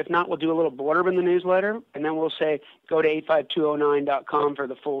newsletter. If not, we'll do a little blurb in the newsletter, and then we'll say, go to 85209.com for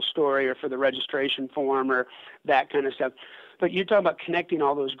the full story or for the registration form or that kind of stuff. But you're talking about connecting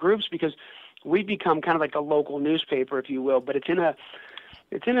all those groups because we become kind of like a local newspaper, if you will, but it's in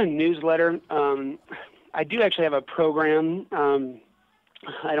a newsletter. I do actually have a program.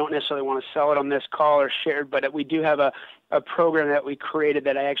 I don't necessarily want to sell it on this call or share it, but we do have a program that we created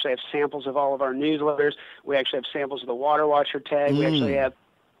that I actually have samples of all of our newsletters. We actually have samples of the Water Watcher tag. We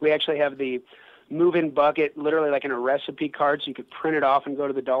actually have the move-in bucket, literally like in a recipe card, so you could print it off and go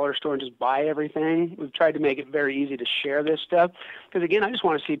to the dollar store and just buy everything. We've tried to make it very easy to share this stuff because, again, I just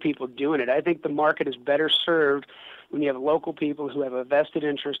want to see people doing it. I think the market is better served when you have local people who have a vested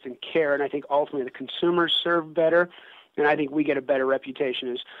interest and care, and I think ultimately the consumers serve better. And I think we get a better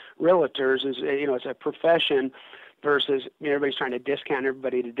reputation as realtors, as a profession, versus everybody's trying to discount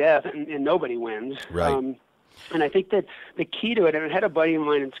everybody to death, and nobody wins. Right. And I think that the key to it, and I had a buddy of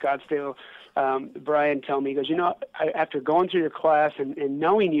mine in Scottsdale, Brian, tell me, he goes, after going through your class and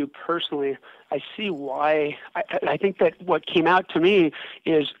knowing you personally, I see why. I think that what came out to me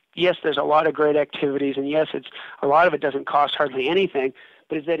is, yes, there's a lot of great activities, and yes, a lot of it doesn't cost hardly anything,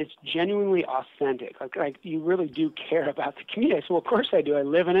 but is that it's genuinely authentic. Like you really do care about the community. I said, well, of course I do. I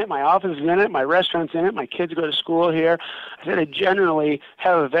live in it. My office is in it. My restaurant's in it. My kids go to school here. I said, I generally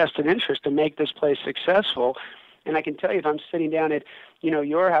have a vested interest to make this place successful. And I can tell you, if I'm sitting down at,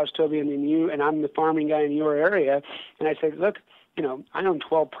 your house, Toby, and I'm the farming guy in your area, and I say, look, I own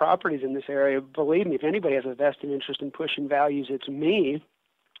 12 properties in this area. Believe me, if anybody has a vested interest in pushing values, it's me.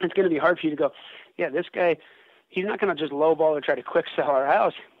 It's going to be hard for you to go, yeah, this guy, he's not going to just lowball or try to quick sell our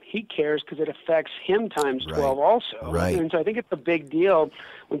house. He cares because it affects him times 12 also. Right. And so I think it's a big deal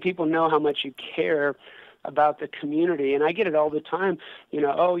when people know how much you care about the community. And I get it all the time,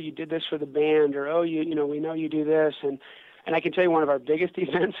 oh, you did this for the band, or, oh, we know you do this. And I can tell you one of our biggest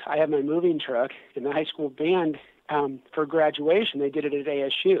events, I have my moving truck in the high school band for graduation. They did it at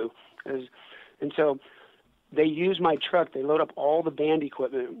ASU. And so they use my truck. They load up all the band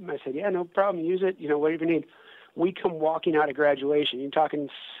equipment. I said, yeah, no problem. Use it. Whatever you need. We come walking out of graduation. You're talking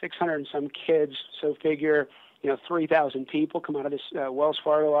 600 and some kids. So figure, 3,000 people come out of this Wells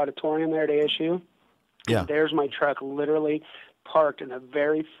Fargo auditorium there at ASU. Yeah. And there's my truck literally parked in the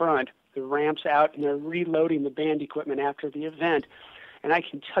very front. The ramp's out, and they're reloading the band equipment after the event. And I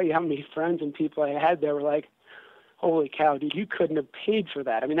can tell you how many friends and people I had there were like, holy cow, dude, you couldn't have paid for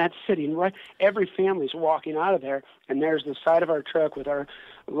that. I mean, that's sitting right. Every family's walking out of there, and there's the side of our truck with our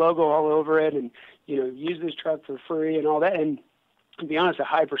logo all over it, and, use this truck for free and all that. And to be honest, a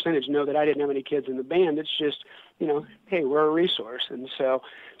high percentage know that I didn't have any kids in the band. It's just, hey, we're a resource. And so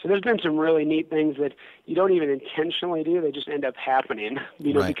there's been some really neat things that you don't even intentionally do. They just end up happening,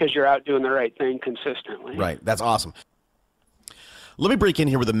 Right. because you're out doing the right thing consistently. Right. That's awesome. Let me break in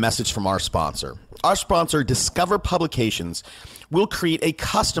here with a message from our sponsor. Our sponsor, Discover Publications, will create a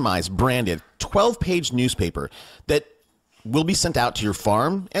customized, branded, 12-page newspaper that will be sent out to your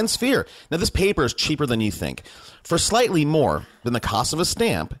farm and sphere. Now, this paper is cheaper than you think. For slightly more than the cost of a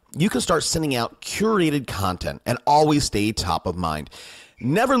stamp, you can start sending out curated content and always stay top of mind.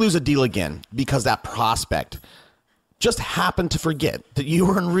 Never lose a deal again because that prospect just happened to forget that you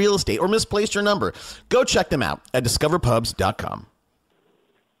were in real estate or misplaced your number. Go check them out at discoverpubs.com.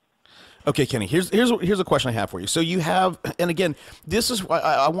 Okay, Kenny, here's a question I have for you. So you have, and again, this is why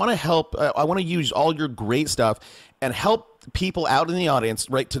I want to help. I want to use all your great stuff and help people out in the audience,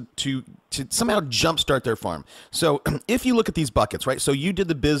 right, to somehow jumpstart their farm. So if you look at these buckets, right, so you did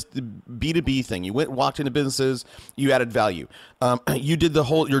the B2B thing. You walked into businesses, you added value. You did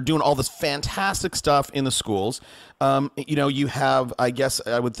you're doing all this fantastic stuff in the schools. You have, I guess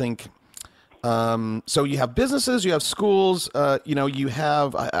I would think, so you have businesses, you have schools, you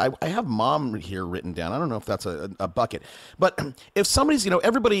have, I have mom here written down. I don't know if that's a bucket, but if somebody's,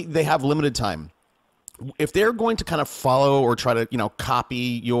 everybody, they have limited time. If they're going to kind of follow or try to,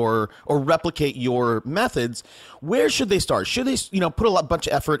 copy or replicate your methods, where should they start? Should they, put a bunch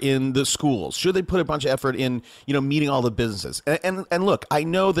of effort in the schools? Should they put a bunch of effort in, meeting all the businesses? And look, I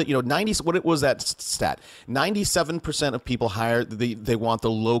know that, 90, what was that stat? 97% of people hire, they want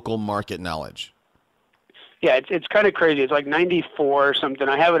the local market knowledge. Yeah, it's kind of crazy. It's like 94 or something.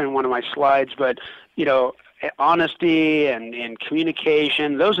 I have it in one of my slides, but, honesty and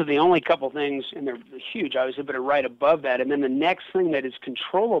communication, those are the only couple things, and they're huge, obviously, but are right above that. And then the next thing that is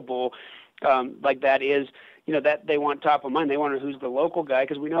controllable like that is, that they want top of mind. They want to know who's the local guy,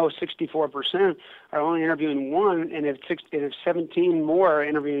 because we know 64% are only interviewing one, and if 17 more are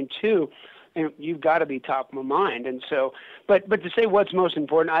interviewing two, and you've got to be top of mind. And so, but to say what's most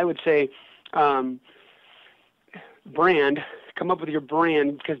important, I would say brand. Come up with your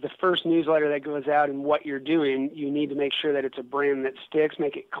brand, because the first newsletter that goes out and what you're doing, you need to make sure that it's a brand that sticks.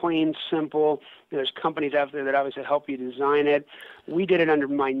 Make it clean, simple. There's companies out there that obviously help you design it. We did it under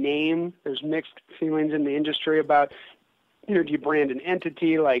my name. There's mixed feelings in the industry about, do you brand an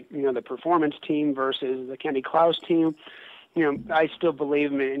entity like, the performance team versus the Kenny Klaus team? I still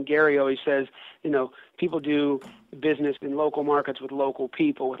believe, and Gary always says, people do business in local markets with local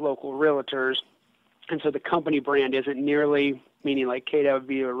people, with local realtors. And so the company brand isn't nearly, meaning like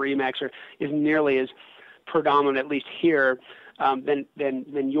KW or Remax, or isn't nearly as predominant, at least here, than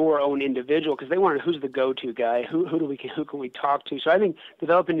your own individual, because they want to know who's the go-to guy, who can we talk to. So I think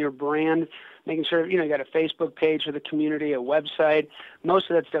developing your brand, making sure you got a Facebook page for the community, a website. Most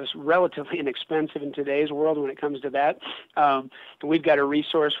of that stuff is relatively inexpensive in today's world when it comes to that. We've got a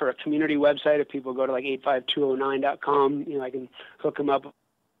resource for a community website. If people go to like 85209.com, I can hook them up.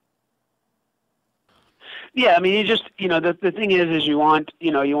 Yeah, I mean, you just, the thing is you want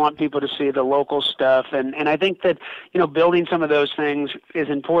people to see the local stuff, and I think that, building some of those things is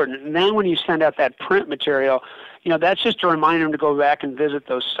important. And then when you send out that print material, that's just to remind them to go back and visit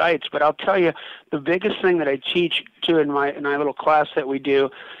those sites. But I'll tell you, the biggest thing that I teach to in my little class that we do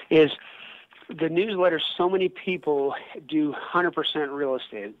is the newsletter. So many people do 100% real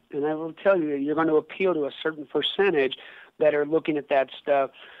estate, and I will tell you, you're going to appeal to a certain percentage that are looking at that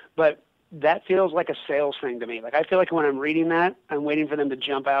stuff, but that feels like a sales thing to me. Like, I feel like when I'm reading that, I'm waiting for them to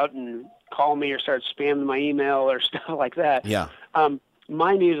jump out and call me or start spamming my email or stuff like that. Yeah.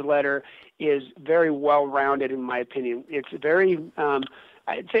 My newsletter is very well-rounded, in my opinion. It's very,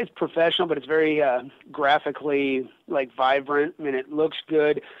 I'd say it's professional, but it's very graphically, vibrant. I mean, it looks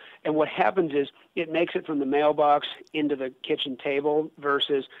good. And what happens is it makes it from the mailbox into the kitchen table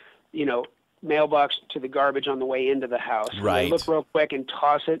versus, mailbox to the garbage on the way into the house. Right. I look real quick and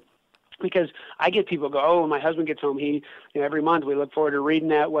toss it. Because I get people go, when my husband gets home, every month we look forward to reading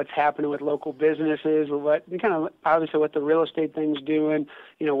that, what's happening with local businesses, obviously what the real estate thing's doing,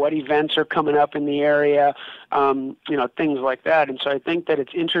 what events are coming up in the area, things like that. And so I think that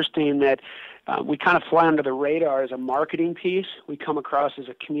it's interesting that we kind of fly under the radar as a marketing piece. We come across as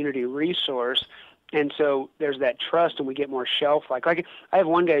a community resource. And so there's that trust, and we get more shelf life. Like I have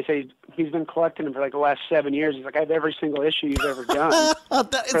one guy say he's been collecting them for the last 7 years. He's like, I have every single issue you've ever done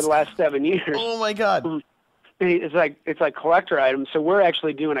for the last 7 years. Oh my God! And it's like collector items. So we're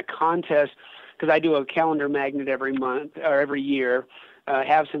actually doing a contest, because I do a calendar magnet every month or every year.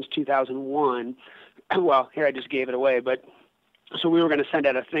 Have since 2001. Well, here I just gave it away, but. So we were going to send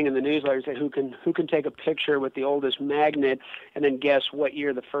out a thing in the newsletter and say who can take a picture with the oldest magnet, and then guess what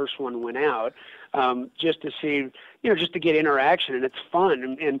year the first one went out, just to see, just to get interaction. And it's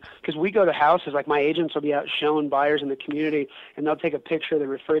fun. And because we go to houses, like my agents will be out showing buyers in the community, and they'll take a picture of the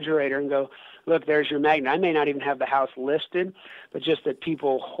refrigerator and go, look, there's your magnet. I may not even have the house listed, but just that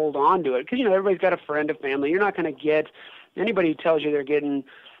people hold on to it. Because, everybody's got a friend, a family. You're not going to get anybody who tells you they're getting,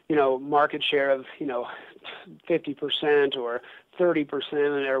 market share of, 50% or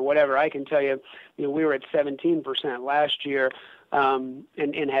 30% or whatever. I can tell you, we were at 17% last year, and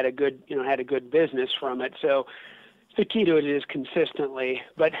had a good business from it. So the key to it is consistently.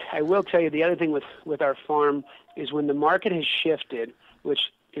 But I will tell you, the other thing with our farm is when the market has shifted,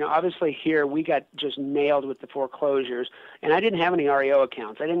 which, obviously here we got just nailed with the foreclosures, and I didn't have any REO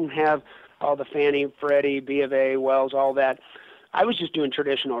accounts. I didn't have all the Fannie, Freddie, B of A, Wells, all that. I was just doing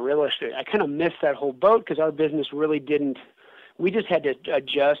traditional real estate. I kind of missed that whole boat because our business really didn't we just had to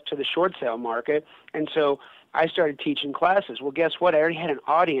adjust to the short sale market. And so I started teaching classes. Well, guess what? I already had an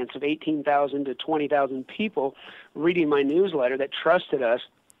audience of 18,000 to 20,000 people reading my newsletter that trusted us.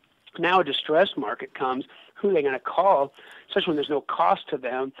 Now a distressed market comes. Who are they going to call, especially when there's no cost to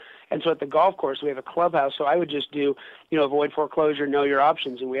them? And so at the golf course, we have a clubhouse. So I would just do, avoid foreclosure, know your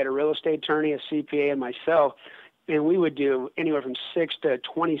options. And we had a real estate attorney, a CPA, and myself. And we would do anywhere from 6 to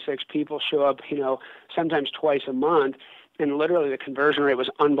 26 people show up, sometimes twice a month. And literally the conversion rate was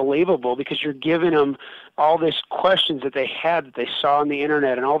unbelievable because you're giving them all these questions that they had that they saw on the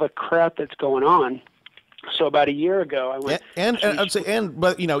internet and all the crap that's going on. So about a year ago, I went.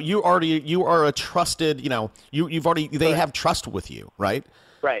 But you are a trusted. They have trust with you, right?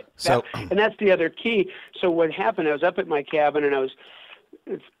 Right. So and that's the other key. So what happened? I was up at my cabin, and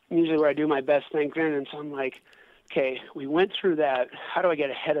it's usually where I do my best thinking, and so I'm like, okay, we went through that. How do I get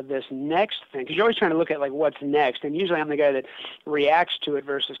ahead of this next thing? Because you're always trying to look at like what's next, and usually I'm the guy that reacts to it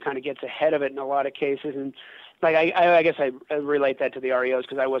versus kind of gets ahead of it in a lot of cases. And like I guess I relate that to the REOs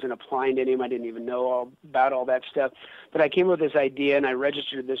because I wasn't applying to any of them. I didn't even know about all that stuff. But I came up with this idea, and I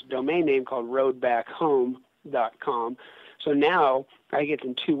registered this domain name called roadbackhome.com. So now, I guess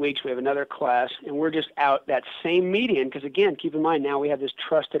in 2 weeks, we have another class, and we're just out that same median because, again, keep in mind, now we have this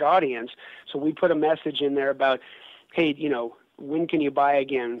trusted audience. So we put a message in there about, hey, when can you buy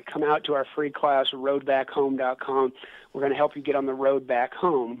again? Come out to our free class, roadbackhome.com. We're going to help you get on the road back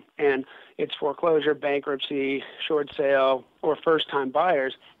home. And it's foreclosure, bankruptcy, short sale, or first-time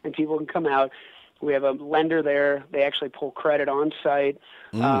buyers, and people can come out. We have a lender there. They actually pull credit on site.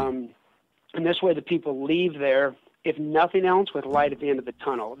 And this way the people leave there, if nothing else, with light at the end of the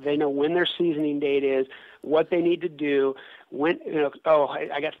tunnel. They know when their seasoning date is, what they need to do, when,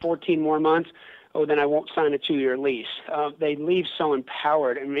 I got 14 more months. Oh, then I won't sign a 2-year lease. They leave so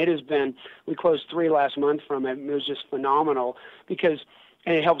empowered. And it has been, we closed 3 last month from it. It was just phenomenal because,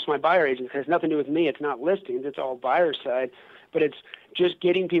 and it helps my buyer agents. It has nothing to do with me. It's not listings. It's all buyer side. But it's just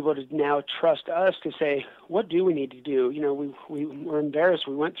getting people to now trust us to say, what do we need to do? We're embarrassed.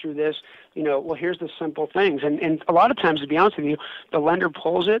 We went through this. Well, here's the simple things. And a lot of times, to be honest with you, the lender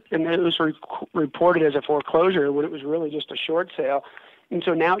pulls it, and it was reported as a foreclosure when it was really just a short sale. And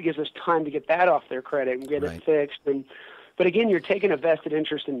so now it gives us time to get that off their credit and get it fixed. But again, you're taking a vested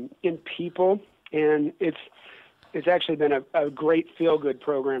interest in people, and it's actually been a great feel-good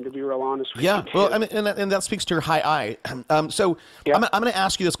program, to be real honest with you. Yeah, well, I mean, and that speaks to your high eye. So Yep. I'm going to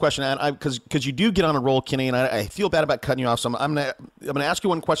ask you this question, because you do get on a roll, Kenny, and I feel bad about cutting you off. So I'm going to ask you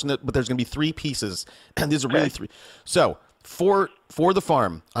one question, but there's going to be 3 pieces, and these are really 3. So for the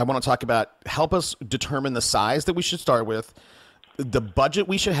farm, I want to talk about help us determine the size that we should start with, the budget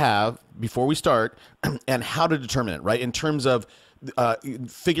we should have before we start, and how to determine it, right? In terms of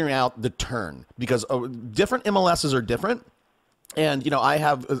figuring out the turn, because different MLSs are different. And, I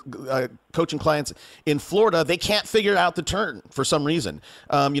have coaching clients in Florida, they can't figure out the turn for some reason.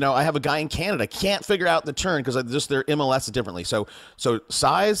 I have a guy in Canada, can't figure out the turn because just their MLS is differently. So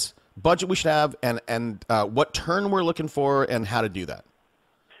size, budget we should have, and what turn we're looking for and how to do that.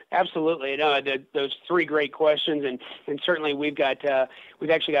 Absolutely. No, those 3 great questions, and certainly we've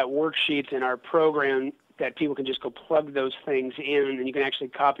actually got worksheets in our program that people can just go plug those things in, and you can actually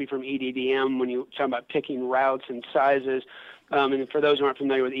copy from EDDM when you talk about picking routes and sizes. And for those who aren't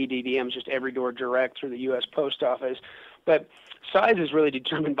familiar with EDDM, it's just every door direct through the U.S. Post Office. But size is really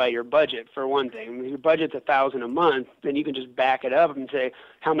determined by your budget, for one thing. I mean, if your budget's $1,000 a month, then you can just back it up and say,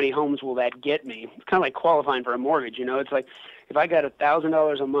 how many homes will that get me? It's kind of like qualifying for a mortgage. It's like if I got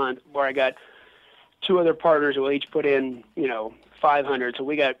 $1,000 a month, or I got 2 other partners who will each put in, $500, so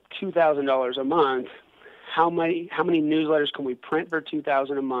we got $2,000 a month. How many newsletters can we print for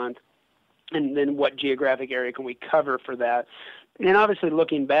 $2,000 a month, and then what geographic area can we cover for that? And obviously,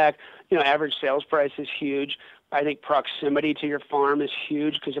 looking back, average sales price is huge. I think proximity to your farm is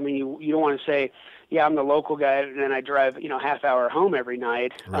huge because, you don't want to say, yeah, I'm the local guy, and then I drive, half-hour home every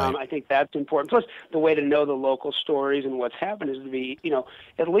night. Right. I think that's important. Plus, the way to know the local stories and what's happened is to be,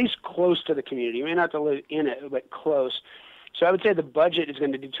 at least close to the community. You may not have to live in it, but close. So I would say the budget is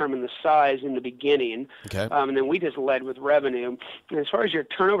going to determine the size in the beginning, Okay. And then we just led with revenue. And as far as your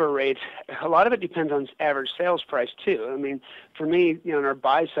turnover rates, a lot of it depends on average sales price too. For me, on our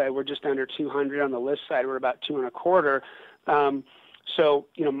buy side, we're just under 200. On the list side, we're about 2.25. So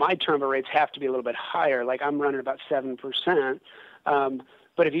my turnover rates have to be a little bit higher. Like I'm running about 7%.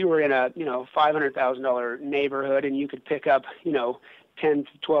 But if you were in a $500,000 neighborhood and you could pick up 10,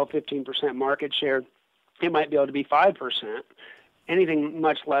 12, 15% market share, it might be able to be 5%. Anything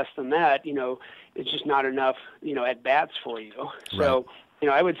much less than that, it's just not enough, at bats for you. So,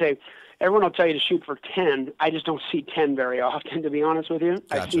 I would say everyone will tell you to shoot for 10. I just don't see 10 very often, to be honest with you.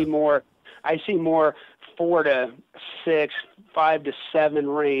 Gotcha. I see more 4 to 6, 5 to 7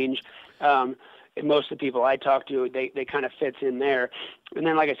 range. And most of the people I talk to, they kind of fits in there. And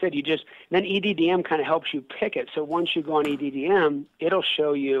then, like I said, then EDDM kind of helps you pick it. So once you go on EDDM, it'll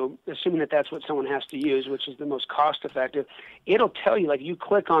show you, assuming that that's what someone has to use, which is the most cost effective, it'll tell you, like, you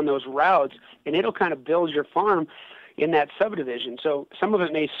click on those routes and it'll kind of build your farm in that subdivision. So some of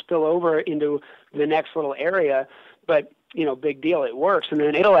it may spill over into the next little area, but big deal, it works. And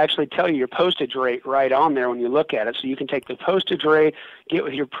then it'll actually tell you your postage rate right on there when you look at it. So you can take the postage rate, get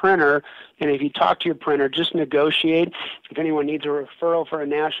with your printer, and if you talk to your printer, just negotiate. If anyone needs a referral for a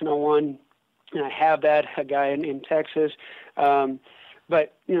national one, and I have that, a guy in Texas,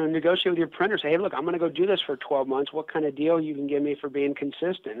 but negotiate with your printer. Say, hey, look, I'm going to go do this for 12 months. What kind of deal you can give me for being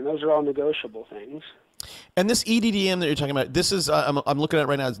consistent? And those are all negotiable things. And this EDDM that you're talking about, this is I'm looking at it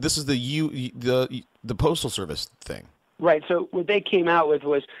right now. This is the Postal Service thing. Right. So what they came out with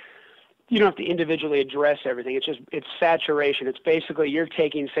was you don't have to individually address everything. It's saturation. It's basically you're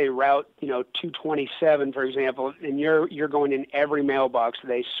taking, say, route 227, for example, and you're going in every mailbox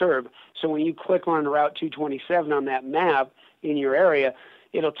they serve. So when you click on route 227 on that map in your area,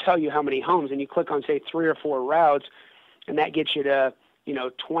 it'll tell you how many homes. And you click on, say, 3 or 4 routes, and that gets you to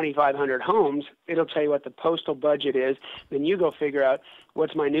 2,500 homes. It'll tell you what the postal budget is. Then you go figure out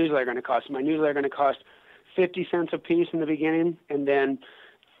what's my newsletter going to cost. My newsletter going to cost 50 cents a piece in the beginning, and then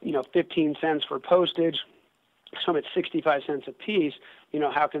 15 cents for postage. So I'm at 65 cents a piece.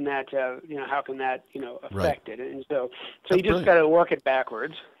 How can that affect Right. it? And so you just got to work it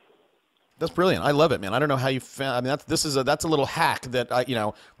backwards. That's brilliant. I love it, man. I don't know how you found. I mean, that's a little hack that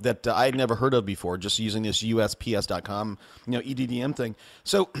I had never heard of before. Just using this USPS.com EDDM thing.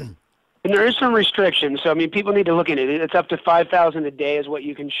 So. And there is some restrictions. So, I mean, people need to look at it. It's up to 5,000 a day is what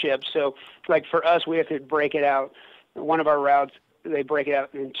you can ship. So, like for us, we have to break it out. One of our routes, they break it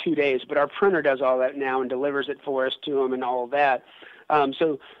out in 2 days. But our printer does all that now and delivers it for us to them and all of that.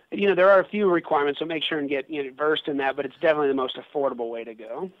 So, there are a few requirements. So make sure and get versed in that. But it's definitely the most affordable way to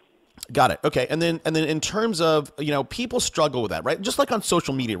go. Got it. Okay. And then in terms of, people struggle with that, right? Just like on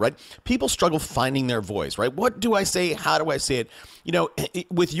social media, right? People struggle finding their voice, right? What do I say? How do I say it?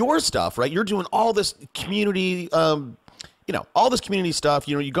 With your stuff, right? You're doing all this community, all this community stuff.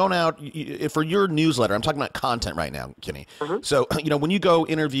 You're going out for your newsletter. I'm talking about content right now, Kenny. So, when you go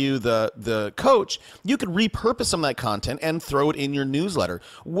interview the coach, you could repurpose some of that content and throw it in your newsletter.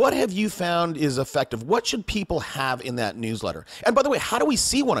 What have you found is effective? What should people have in that newsletter? And by the way, how do we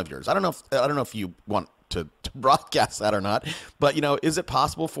see one of yours? I don't know if you want to broadcast that or not, but is it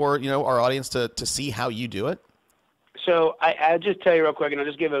possible for our audience to see how you do it? So I'll just tell you real quick, and I'll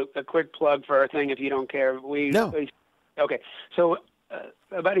just give a quick plug for our thing if you don't care. Okay, so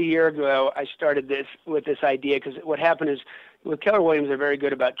about a year ago, I started this idea because what happened is with Keller Williams, they're very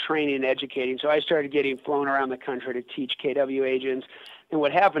good about training and educating. So I started getting flown around the country to teach KW agents. And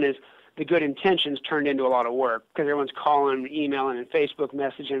what happened is the good intentions turned into a lot of work because everyone's calling, emailing, and Facebook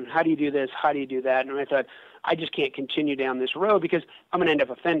messaging. How do you do this? How do you do that? And I thought, I just can't continue down this road because I'm going to end up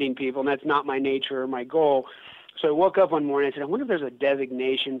offending people, and that's not my nature or my goal. So I woke up one morning and I said, I wonder if there's a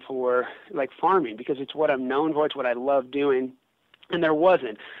designation for like farming because it's what I'm known for, it's what I love doing. And there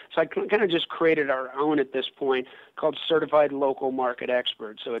wasn't. So I kind of just created our own at this point called Certified Local Market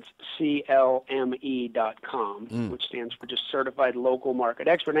Expert. So it's CLME.com, which stands for just Certified Local Market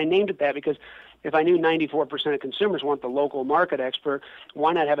Expert. And I named it that because if I knew 94% of consumers want the local market expert,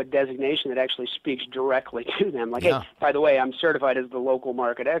 why not have a designation that actually speaks directly to them? Like, hey, by the way, I'm certified as the local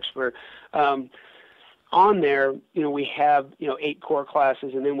market expert. On there, we have, 8 core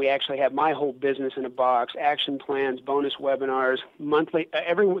classes, and then we actually have my whole business in a box, action plans, bonus webinars, monthly,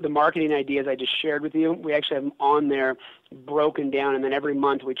 the marketing ideas I just shared with you, we actually have them on there broken down, and then every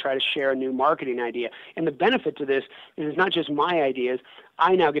month we try to share a new marketing idea. And the benefit to this is it's not just my ideas.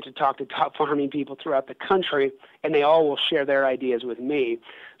 I now get to talk to top farming people throughout the country, and they all will share their ideas with me.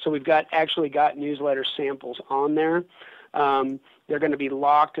 So we've got newsletter samples on there. They're going to be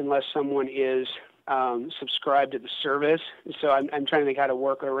locked unless someone is subscribe to the service. So I'm trying to think how to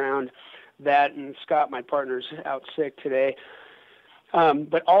work around that. And Scott, my partner's out sick today.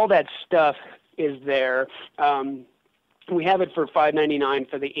 But all that stuff is there. We have it for $5.99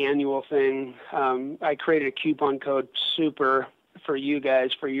 for the annual thing. I created a coupon code SUPER for you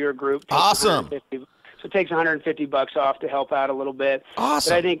guys, for your group. Awesome. So it takes $150 off to help out a little bit.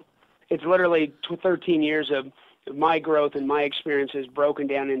 Awesome. But I think it's literally 13 years of my growth and my experiences broken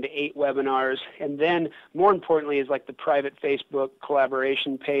down into 8 webinars. And then more importantly is like the private Facebook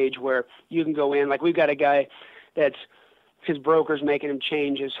collaboration page where you can go in. Like we've got a guy that's his broker's making him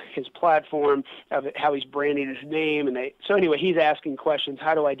change his platform of how he's branding his name. So anyway, he's asking questions.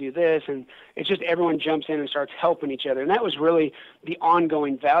 How do I do this? And it's just everyone jumps in and starts helping each other. And that was really the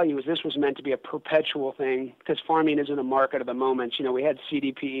ongoing value. Is this was meant to be a perpetual thing, because farming isn't a market of the moment. You know, we had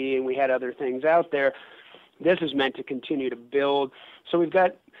CDPE and we had other things out there. This is meant to continue to build. So we've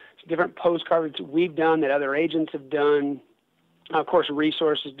got different postcards we've done that other agents have done. Of course,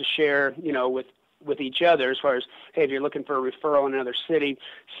 resources to share, you know, with each other, as far as, hey, if you're looking for a referral in another city,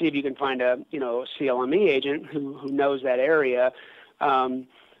 see if you can find a CLME agent who knows that area.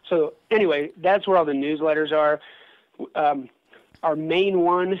 So anyway, that's where all the newsletters are. Our main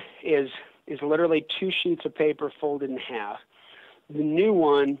one is literally 2 sheets of paper folded in half. The new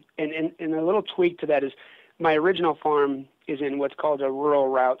one, and a little tweak to that, is my original farm is in what's called a rural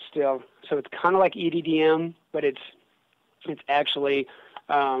route still. So it's kind of like EDDM, but it's actually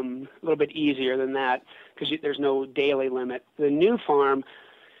a little bit easier than that, because there's no daily limit. The new farm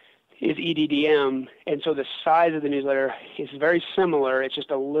is EDDM, and so the size of the newsletter is very similar. It's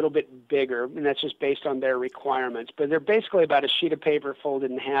just a little bit bigger, and that's just based on their requirements. But they're basically about a sheet of paper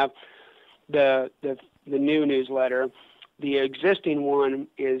folded in half. The new newsletter. The existing one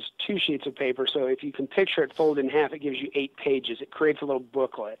is 2 sheets of paper, so if you can picture it folded in half, it gives you 8 pages. It creates a little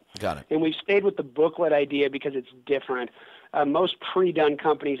booklet. Got it. And we've stayed with the booklet idea because it's different. Most pre-done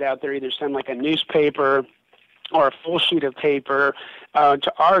companies out there either send like a newspaper or a full sheet of paper.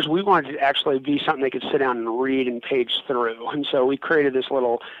 To ours, we wanted it to actually be something they could sit down and read and page through. And so we created this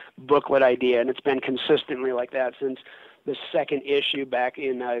little booklet idea, and it's been consistently like that since the second issue back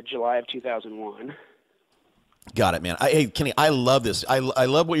in July of 2001. Got it, man. Hey, Kenny, I love this. I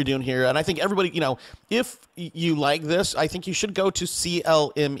love what you're doing here. And I think everybody, you know, if you like this, I think you should go to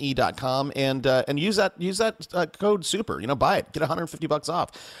CLME.com and use that code SUPER. You know, buy it. Get $150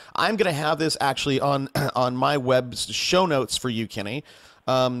 off. I'm going to have this actually on my web show notes for you, Kenny.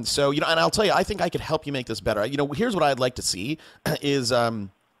 So, you know, and I'll tell you, I think I could help you make this better. You know, here's what I'd like to see is,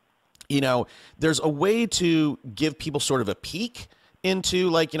 you know, there's a way to give people sort of a peek into,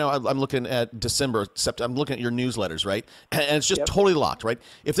 like, you know, I'm looking at December, September, I'm looking at your newsletters, right? And it's just totally locked, right?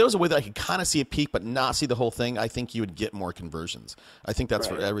 If there was a way that I could kind of see a peek but not see the whole thing, I think you would get more conversions. I think that's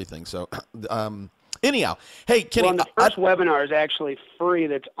for everything. So, anyhow, hey, Kenny. Well, the first webinar is actually free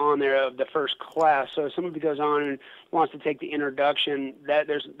that's on there of the first class. So if somebody goes on and wants to take the introduction, that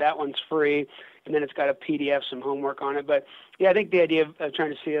one's free. And then it's got a PDF, some homework on it. But, yeah, I think the idea of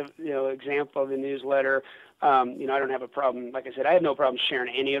trying to see a example of the newsletter, you know, I don't have a problem. Like I said, I have no problem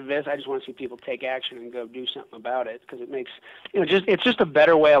sharing any of this. I just want to see people take action and go do something about it, because it makes, you know, it's just a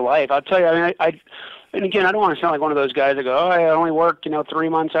better way of life. I'll tell you, I mean, and again, I don't want to sound like one of those guys that go, oh, I only work, you know, 3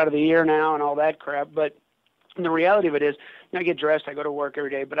 months out of the year now and all that crap. But the reality of it is, you know, I get dressed, I go to work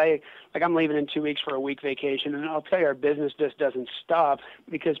every day, but I'm leaving in 2 weeks for a week vacation, and I'll tell you, our business just doesn't stop,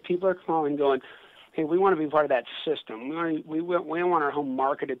 because people are calling going, hey, we want to be part of that system. We want our home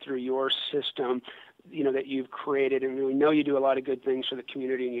marketed through your system, you know, that you've created, and we know you do a lot of good things for the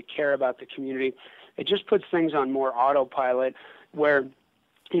community and you care about the community. It just puts things on more autopilot, where,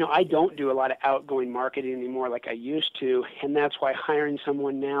 you know, I don't do a lot of outgoing marketing anymore like I used to, and that's why hiring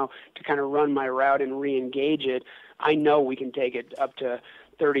someone now to kind of run my route and re-engage it, I know we can take it up to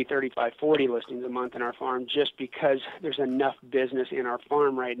 30, 35, 40 listings a month in our farm, just because there's enough business in our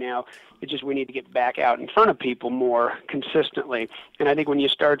farm right now. It's just we need to get back out in front of people more consistently. And I think when you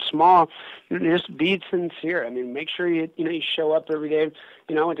start small, just be sincere. I mean, make sure you show up every day.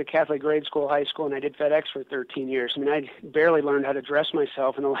 You know, I went to Catholic grade school, high school, and I did FedEx for 13 years. I mean, I barely learned how to dress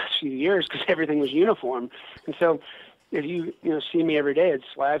myself in the last few years because everything was uniform. And so if you see me every day, it's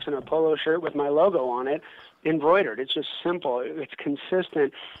slacks and a polo shirt with my logo on it, embroidered. It's just simple. It's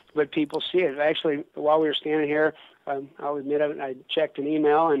consistent, but people see it. Actually, while we were standing here, I'll admit it, I checked an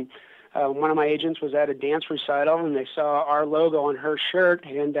email, and one of my agents was at a dance recital, and they saw our logo on her shirt,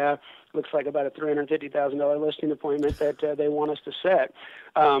 and looks like about a $350,000 listing appointment that they want us to set.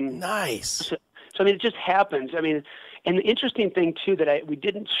 Nice. So, I mean, it just happens. I mean, and the interesting thing, too, that we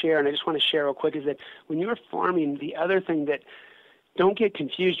didn't share, and I just want to share real quick, is that when you're farming, the other thing that, don't get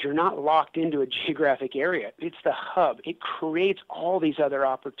confused, you're not locked into a geographic area. It's the hub. It creates all these other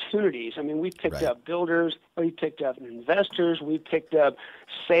opportunities. I mean, we picked up builders, we picked up investors, we picked up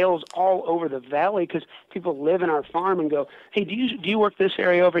sales all over the valley, because people live in our farm and go, hey, do you work this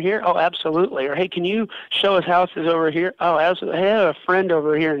area over here? Oh, absolutely. Or, hey, can you show us houses over here? Oh, absolutely. Hey, I have a friend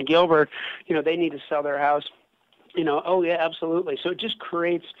over here in Gilbert. You know, they need to sell their house. You know, oh, yeah, absolutely. So it just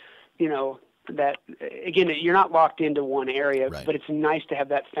creates, you know, that, again, you're not locked into one area, but it's nice to have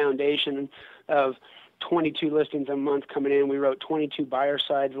that foundation of 22 listings a month coming in. We wrote 22 buyer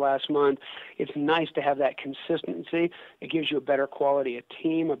sides last month. It's nice to have that consistency. It gives you a better quality of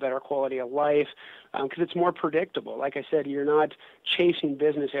team, a better quality of life, because it's more predictable. Like I said, you're not chasing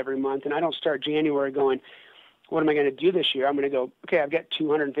business every month, and I don't start January going, what am I going to do this year? I'm going to go, okay, I've got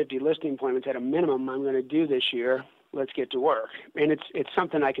 250 listing appointments at a minimum I'm going to do this year. Let's get to work. And it's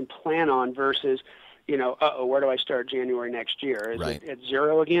something I can plan on versus, where do I start January next year? Is it at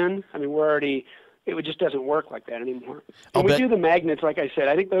zero again? I mean, it just doesn't work like that anymore. And we do the magnets, like I said.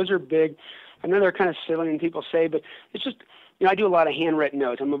 I think those are big. I know they're kind of silly and people say, but it's just, I do a lot of handwritten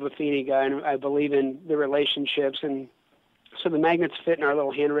notes. I'm a Buffini guy, and I believe in the relationships. And so the magnets fit in our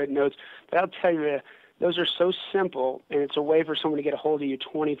little handwritten notes. But I'll tell you, those are so simple, and it's a way for someone to get a hold of you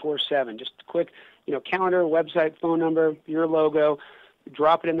 24/7. Just a quick, calendar, website, phone number, your logo,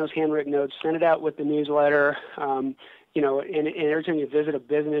 drop it in those handwritten notes, send it out with the newsletter. And every time you visit a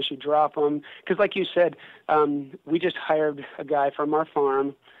business, you drop them. Because like you said, we just hired a guy from our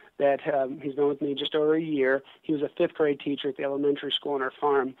farm that he's been with me just over a year. He was a 5th grade teacher at the elementary school on our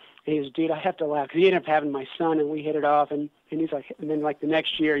farm. And he was, dude, I have to laugh. Because he ended up having my son, and we hit it off. And he's like, and then like the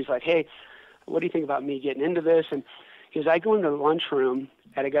next year, he's like, hey, what do you think about me getting into this? And he goes, I go into the lunchroom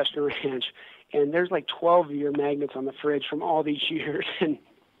at Augusta Ranch, and there's like 12-year magnets on the fridge from all these years.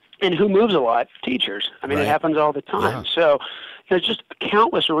 And who moves a lot? Teachers. I mean, It happens all the time. Yeah. So there's just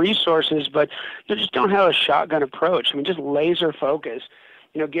countless resources, but you just don't have a shotgun approach. I mean, just laser focus.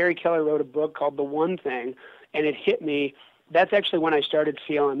 Gary Keller wrote a book called The One Thing, and it hit me. That's actually when I started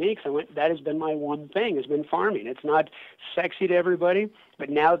CLME, because I went, that has been my one thing, has been farming. It's not sexy to everybody, but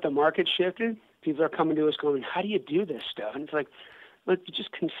now that the market's shifted, people are coming to us going, how do you do this stuff? And it's like, look, you're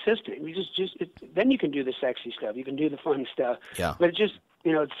just consistent. Then you can do the sexy stuff. You can do the fun stuff. Yeah. But it's just,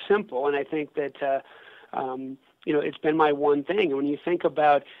 it's simple, and I think that, it's been my one thing. And when you think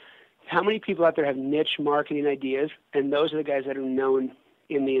about how many people out there have niche marketing ideas, and those are the guys that are known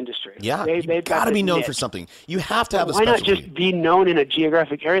in the industry. Yeah, you've got to be known for something. You have to have a specialty. Why not just be known in a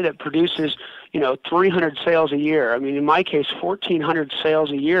geographic area that produces, 300 sales a year? I mean, in my case, 1,400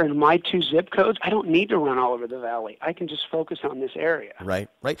 sales a year in my 2 zip codes. I don't need to run all over the valley. I can just focus on this area. Right.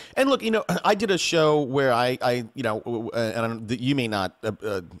 And look, I did a show where and you may not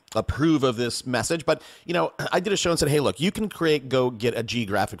approve of this message, but, I did a show and said, hey, look, you can go get a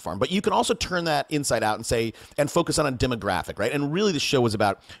geographic farm, but you can also turn that inside out and focus on a demographic, right? And really the show was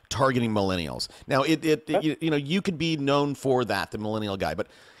about targeting millennials. Now, you could be known for that, the millennial guy, but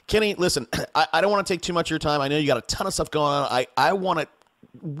Kenny, listen, I don't want to take too much of your time. I know you got a ton of stuff going on. I want to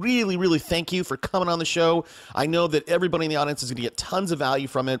really, really thank you for coming on the show. I know that everybody in the audience is going to get tons of value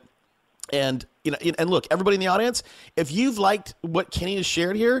from it. And and look, everybody in the audience, if you've liked what Kenny has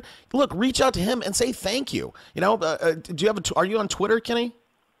shared here, look, reach out to him and say thank you. Are you on Twitter, Kenny?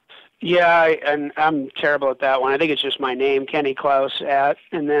 Yeah, and I'm terrible at that one. I think it's just my name, Kenny Klaus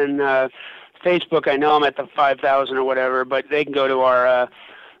and then Facebook. I know I'm at the 5,000 or whatever, but they can go to our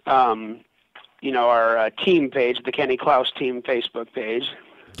team page, the Kenny Klaus team Facebook page.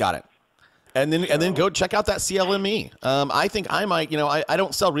 Got it. And then go check out that CLME. I think I might, I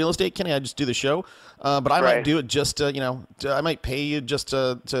don't sell real estate, Kenny. I just do the show, but I might do it just, I might pay you just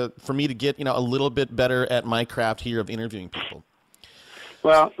for me to get, a little bit better at my craft here of interviewing people.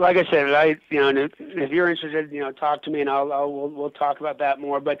 Well, like I said, if you're interested, talk to me, and we'll talk about that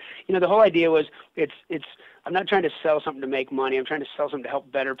more. But the whole idea was I'm not trying to sell something to make money. I'm trying to sell something to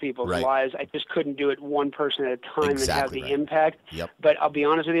help better people's lives. I just couldn't do it one person at a time and have the impact. Yep. But I'll be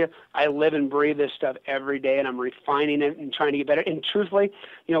honest with you, I live and breathe this stuff every day, and I'm refining it and trying to get better. And truthfully,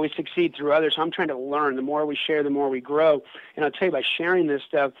 we succeed through others. So I'm trying to learn. The more we share, the more we grow. And I'll tell you, by sharing this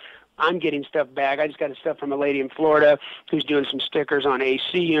stuff, I'm getting stuff back. I just got stuff from a lady in Florida who's doing some stickers on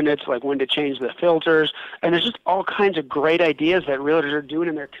AC units, like when to change the filters. And there's just all kinds of great ideas that realtors are doing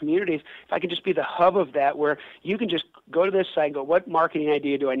in their communities. If I can just be the hub of that, where you can just go to this site and go, what marketing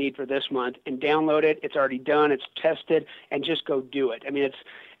idea do I need for this month? And download it. It's already done. It's tested. And just go do it. I mean,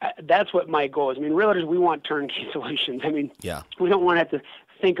 that's what my goal is. I mean, realtors, we want turnkey solutions. I mean, we don't want to have to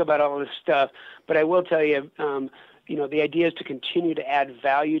think about all of this stuff. But I will tell you, the idea is to continue to add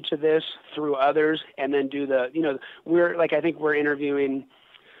value to this through others, and then do I think we're interviewing.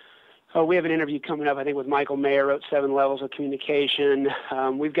 We have an interview coming up, I think, with Michael Mayer, wrote 7 Levels of Communication.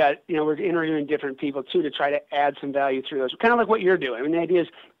 We've got, we're interviewing different people, too, to try to add some value through those. Kind of like what you're doing. I mean, the idea is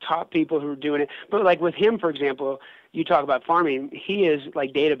top people who are doing it. But like with him, for example, you talk about farming, he is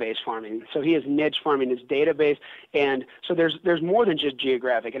like database farming. So he is niche farming, his database. And so there's more than just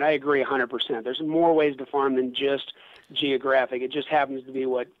geographic. And I agree 100%. There's more ways to farm than just geographic. It just happens to be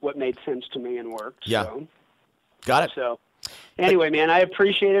what made sense to me and worked. Yeah. So, got it. So Anyway, man, I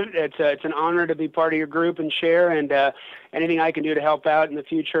appreciate it. It's an honor to be part of your group and share, and anything I can do to help out in the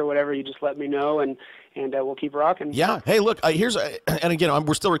future, whatever, you just let me know, and we'll keep rocking. Yeah. Hey, look, and again,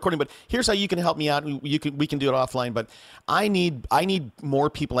 we're still recording, but here's how you can help me out. We can do it offline, but I need more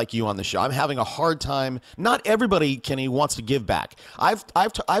people like you on the show. I'm having a hard time. Not everybody, Kenny, wants to give back.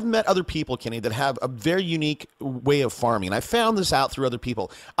 I've met other people, Kenny, that have a very unique way of farming, and I found this out through other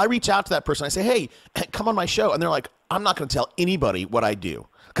people. I reach out to that person. I say, hey, come on my show, and they're like, I'm not going to tell anybody what I do.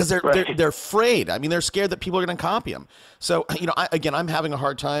 Because they're afraid. I mean, they're scared that people are going to copy them. So, I'm having a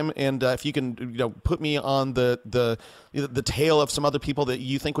hard time. And if you can, put me on the tail of some other people that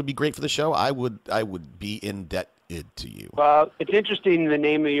you think would be great for the show, I would be indebted to you. Well, it's interesting, the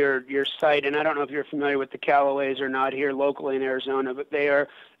name of your site, and I don't know if you're familiar with the Callaways or not here locally in Arizona, but they are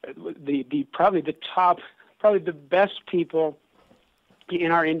probably the best people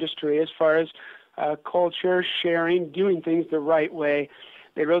in our industry as far as culture, sharing, doing things the right way.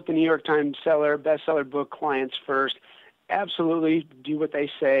 They wrote the New York Times bestseller book, Clients First. Absolutely do what they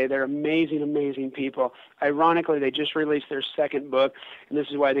say. They're amazing, amazing people. Ironically, they just released their second book, and this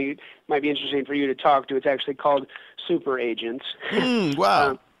is why I think it might be interesting for you to talk to. It's actually called Super Agents.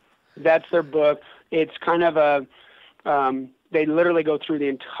 Wow. That's their book. It's kind of they literally go through the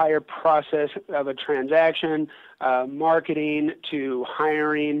entire process of a transaction, marketing to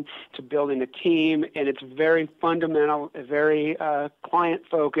hiring to building a team, and it's very fundamental, very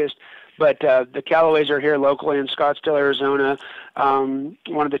client-focused. But the Callaways are here locally in Scottsdale, Arizona,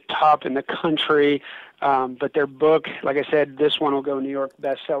 one of the top in the country. But their book, like I said, this one will go New York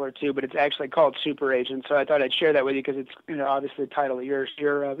bestseller too. But it's actually called Super Agent. So I thought I'd share that with you because it's obviously the title of your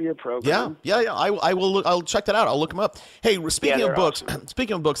program. Yeah. I will look. I'll check that out. I'll look them up. Hey, speaking of books,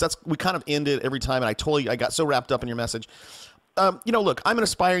 we kind of end it every time, and I got so wrapped up in your message. Look, I'm an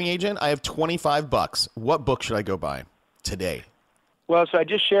aspiring agent. I have $25. What book should I go buy today? Well, so I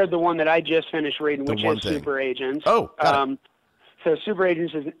just shared the one that I just finished reading, which is Super Agents. Oh, got it. So Super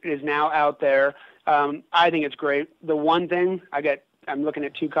Agents is now out there. I think it's great. The one thing I'm looking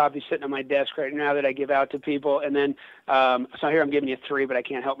at 2 copies sitting on my desk right now that I give out to people, and then so here I'm giving you 3, but I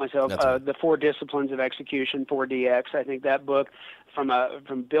can't help myself. Right. The 4 Disciplines of Execution, 4DX. I think that book, from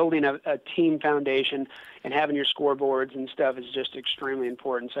building a team foundation and having your scoreboards and stuff, is just extremely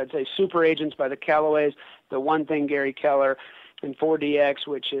important. So I'd say Super Agents by the Callaways, The One Thing, Gary Keller, and 4DX,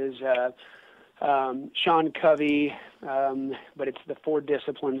 which is Sean Covey, but it's the 4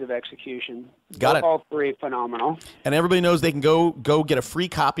 Disciplines of Execution. Got it. All 3 phenomenal. And everybody knows they can go get a free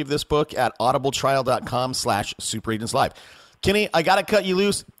copy of this book at audibletrial.com/superagentslive. Kenny, I got to cut you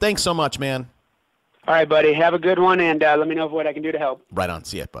loose. Thanks so much, man. All right, buddy. Have a good one, and let me know what I can do to help. Right on.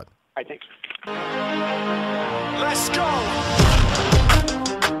 See ya, bud. All right, thanks. Let's go.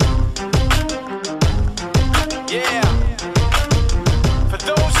 Yeah. For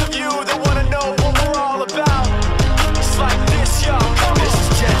those of you that want to know what we're all about, it's like this, y'all. This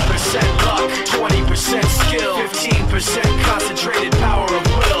is 10% luck, 20% skill, 15%